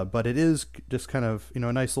 But it is just kind of a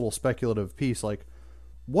nice little speculative piece. Like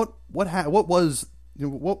what was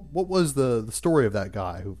the story of that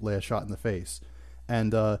guy who Leia shot in the face,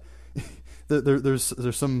 and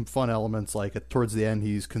there's some fun elements, like towards the end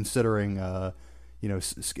he's considering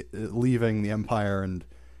leaving the Empire, and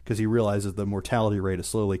because he realizes the mortality rate is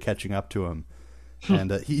slowly catching up to him,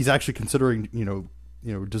 and he's actually considering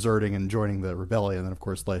deserting and joining the rebellion. And then of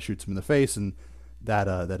course Leia shoots him in the face, and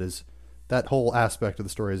that whole aspect of the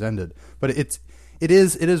story is ended. But it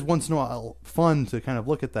is once in a while fun to kind of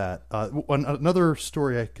look at that. Another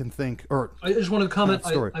story I can think, or I just wanted to comment.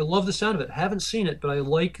 I love the sound of it. Haven't seen it, but I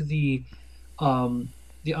like the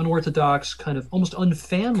unorthodox kind of almost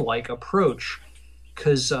unfan-like approach,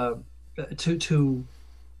 because to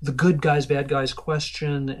the good guys, bad guys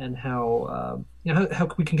question, and how how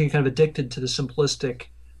we can get kind of addicted to the simplistic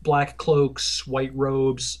black cloaks, white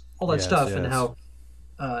robes, all that stuff, and how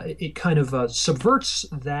it kind of subverts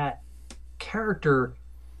that character,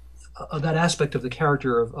 that aspect of the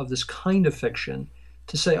character of this kind of fiction,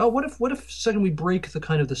 to say, oh, what if suddenly we break the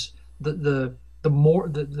kind of this the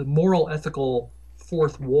moral ethical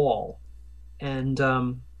fourth wall, and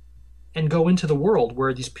go into the world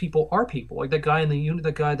where these people are people, like that guy in the unit,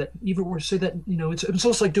 that guy that even were say that it's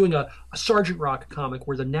almost like doing a Sergeant Rock comic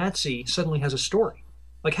where the Nazi suddenly has a story.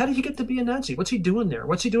 Like, how did he get to be a Nazi? What's he doing there?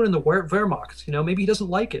 What's he doing in the Wehrmacht? Maybe he doesn't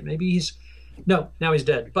like it. Maybe now he's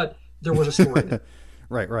dead. But there was a story there.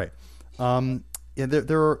 Right. Yeah,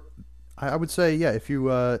 there are. I would say, yeah, if you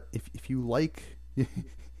like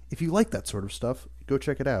if you like that sort of stuff, go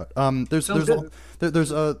check it out. There's a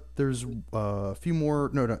few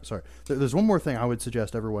more. No, sorry. There's one more thing I would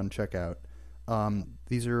suggest everyone check out.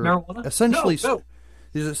 These are marijuana? essentially No.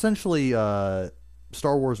 These are essentially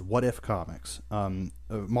Star Wars What If comics.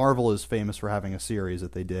 Marvel is famous for having a series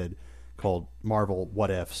that they did called Marvel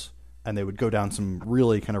What Ifs, and they would go down some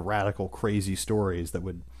really kind of radical, crazy stories that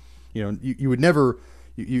would, you would never,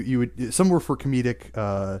 you would. Some were for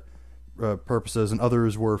comedic purposes, and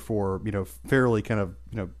others were for fairly kind of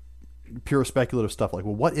pure speculative stuff. Like,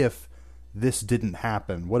 well, what if this didn't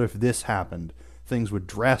happen? What if this happened? Things would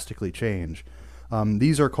drastically change.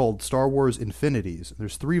 These are called Star Wars Infinities.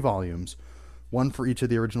 There's 3 volumes, one for each of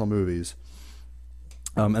the original movies.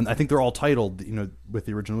 And I think they're all titled, with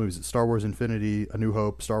the original movies. It's Star Wars Infinity, A New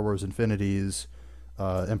Hope, Star Wars Infinities,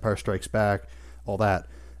 Empire Strikes Back, all that.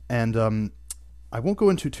 And I won't go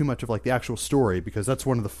into too much of like the actual story, because that's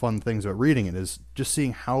one of the fun things about reading it, is just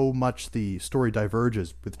seeing how much the story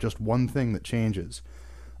diverges with just one thing that changes.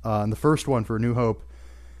 And the first one, for A New Hope,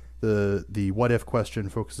 the what if question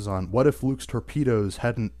focuses on what if Luke's torpedoes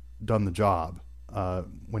hadn't done the job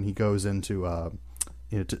when he goes into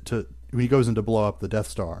when he goes in to blow up the Death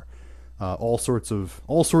Star. All sorts of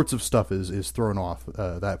stuff is thrown off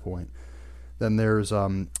at that point. Then there's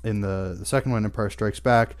in the second one, Empire Strikes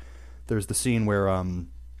Back, there's the scene where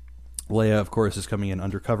Leia, of course, is coming in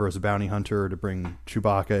undercover as a bounty hunter to bring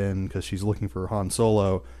Chewbacca in because she's looking for Han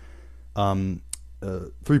Solo.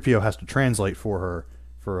 3PO has to translate for her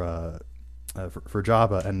for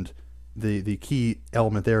Jabba, and the key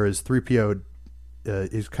element there is 3PO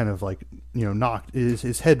is kind of like knocked.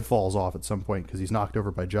 His head falls off at some point because he's knocked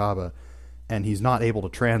over by Jabba, and he's not able to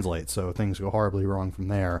translate. So things go horribly wrong from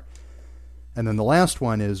there. And then the last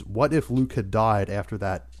one is, what if Luke had died after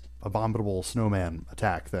that abominable snowman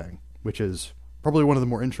attack thing, which is probably one of the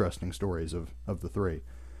more interesting stories of the 3.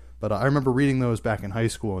 But I remember reading those back in high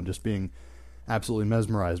school and just being absolutely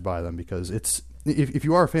mesmerized by them, because it's, if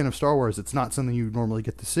you are a fan of Star Wars, it's not something you normally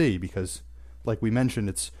get to see, because like we mentioned,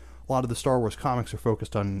 it's a lot of the Star Wars comics are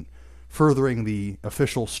focused on furthering the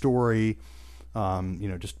official story,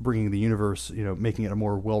 just bringing the universe, making it a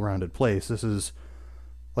more well-rounded place. This is,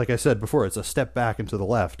 like I said before, it's a step back and to the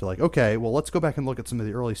left. Like, okay, well, let's go back and look at some of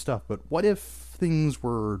the early stuff, but what if things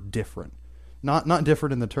were different? Not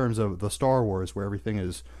different in the terms of the Star Wars, where everything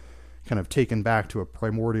is kind of taken back to a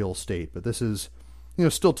primordial state, but this is,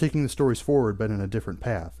 still taking the stories forward, but in a different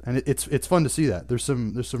path. And it's fun to see that. There's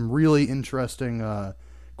some really interesting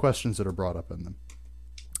questions that are brought up in them.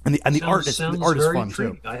 And the art is fun intriguing.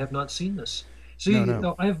 Too. I have not seen this. See,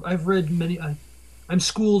 No. I've read many. I'm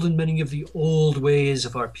schooled in many of the old ways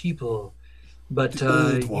of our people, but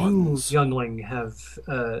you, youngling, have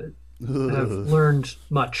learned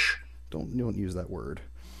much. Don't use that word.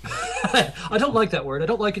 I don't like that word. I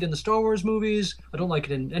don't like it in the Star Wars movies. I don't like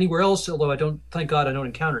it in anywhere else, although thank God I don't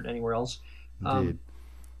encounter it anywhere else. Indeed.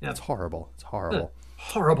 It's horrible. It's horrible.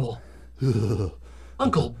 Horrible.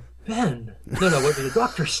 Uncle Ben. No, wait,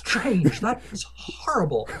 Doctor Strange. That is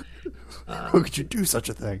horrible. How could you do such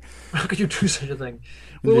a thing? How could you do such a thing?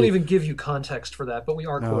 We won't even give you context for that, but we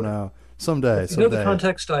are quoting. No. Someday. If you know the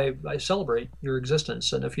context, I celebrate your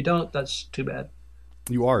existence, and if you don't, that's too bad.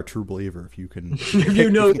 You are a true believer if you can.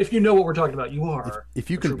 if you know what we're talking about, you are. If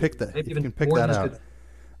you can pick that, if you can pick that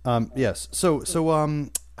out. Yes. So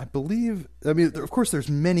I believe. I mean, of course, there's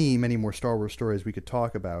many more Star Wars stories we could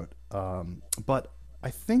talk about. But I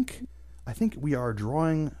think I think we are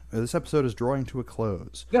drawing. This episode is drawing to a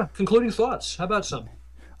close. Yeah, concluding thoughts. How about some?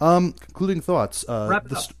 Concluding thoughts. Wrap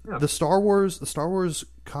it up. Yeah. The Star Wars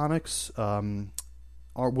comics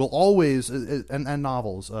will always and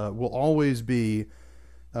novels will always be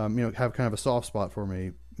have kind of a soft spot for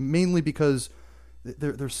me, mainly because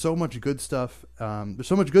there's so much good stuff. There's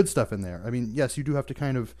so much good stuff in there. I mean, yes, you do have to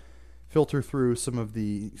kind of filter through some of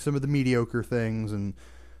the mediocre things and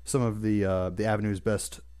some of the avenues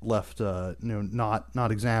best left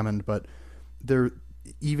not examined. But there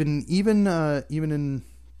even in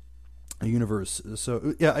a universe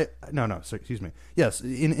excuse me. Yes,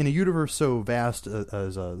 in a universe so vast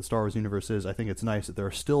as the Star Wars universe is, I think it's nice that there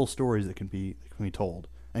are still stories that can be told,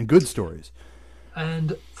 and good stories.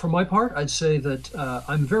 And for my part, I'd say that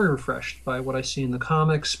I'm very refreshed by what I see in the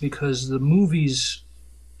comics, because the movies,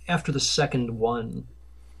 after the second one,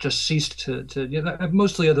 just ceased to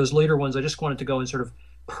mostly of those later ones, I just wanted to go and sort of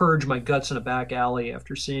purge my guts in a back alley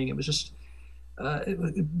after seeing it. It was just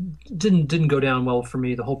it didn't go down well for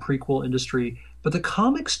me, the whole prequel industry. But the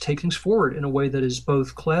comics take things forward in a way that is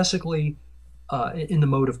both classically in the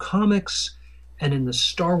mode of comics and in the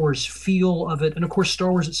Star Wars feel of it. And of course, Star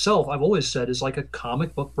Wars itself, I've always said, is like a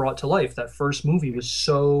comic book brought to life. That first movie was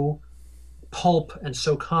so pulp and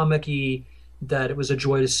so comic-y that it was a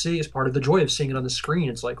joy to see. As part of the joy of seeing it on the screen,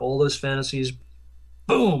 it's like all those fantasies,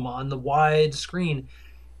 boom, on the wide screen.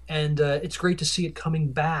 And it's great to see it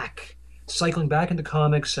coming back, cycling back into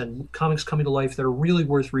comics, and comics coming to life that are really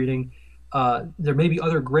worth reading. There may be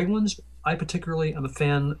other great ones. I particularly am a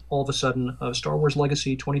fan, all of a sudden, of Star Wars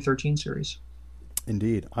Legacy 2013 series.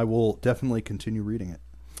 Indeed, I will definitely continue reading it.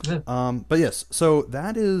 Yeah. But yes, so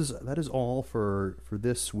that is all for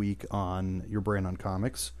this week on Your Brain on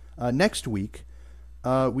Comics. Next week,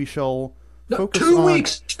 we shall focus 2 on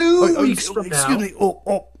weeks. 2 weeks from now. Excuse me.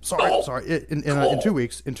 Sorry. In 2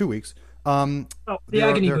 weeks. The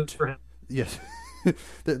agony boots for him. Yes,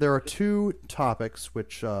 there are two topics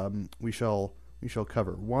which we shall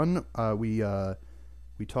cover. One,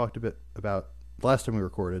 we talked a bit about last time we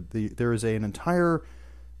recorded. There is an entire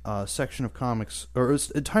section of comics, or an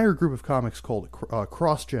entire group of comics called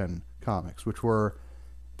CrossGen Comics, which were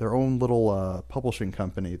their own little publishing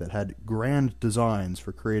company that had grand designs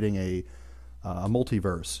for creating a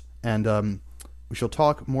multiverse. And we shall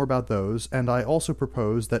talk more about those. And I also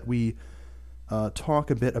propose that we talk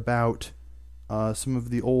a bit about some of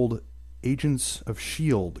the old Agents of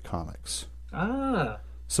S.H.I.E.L.D. comics.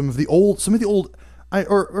 Some of the old,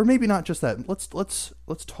 or maybe not just that.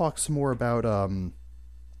 Let's talk some more about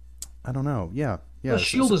I don't know. Yeah.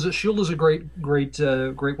 S.H.I.E.L.D. is a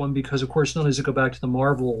great one, because of course not only does it go back to the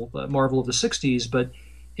Marvel of the '60s, but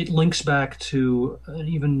it links back to an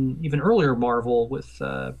even earlier Marvel with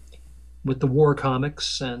the war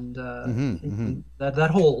comics and that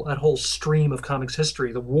whole stream of comics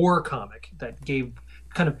history. The war comic that gave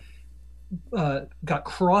kind of got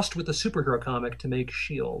crossed with the superhero comic to make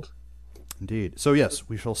S.H.I.E.L.D. Indeed. So yes,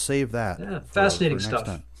 we shall save that. Yeah, fascinating for stuff.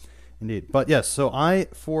 Time. Indeed. But yes, so I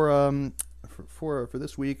for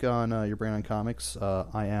this week on Your Brain on Comics,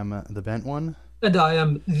 I am the bent one, and I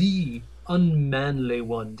am the unmanly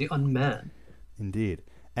one, the unman. Indeed.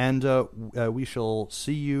 And we shall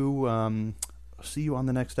see you on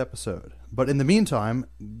the next episode. But in the meantime,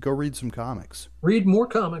 go read some comics. Read more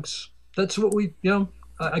comics. That's what we,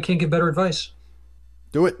 I can't give better advice.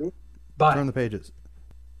 Do it. Bye. Turn the pages.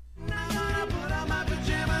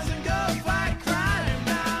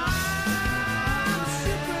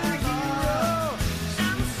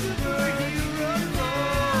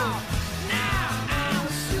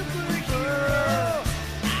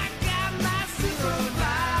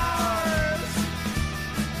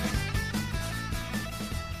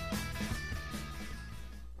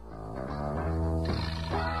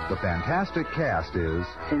 The fantastic cast is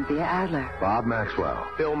Cynthia Adler, Bob Maxwell,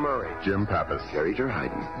 Bill Murray, Jim Pappas, Gary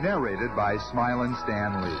Terheiden. narrated by Smilin'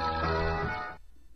 Stan Lee.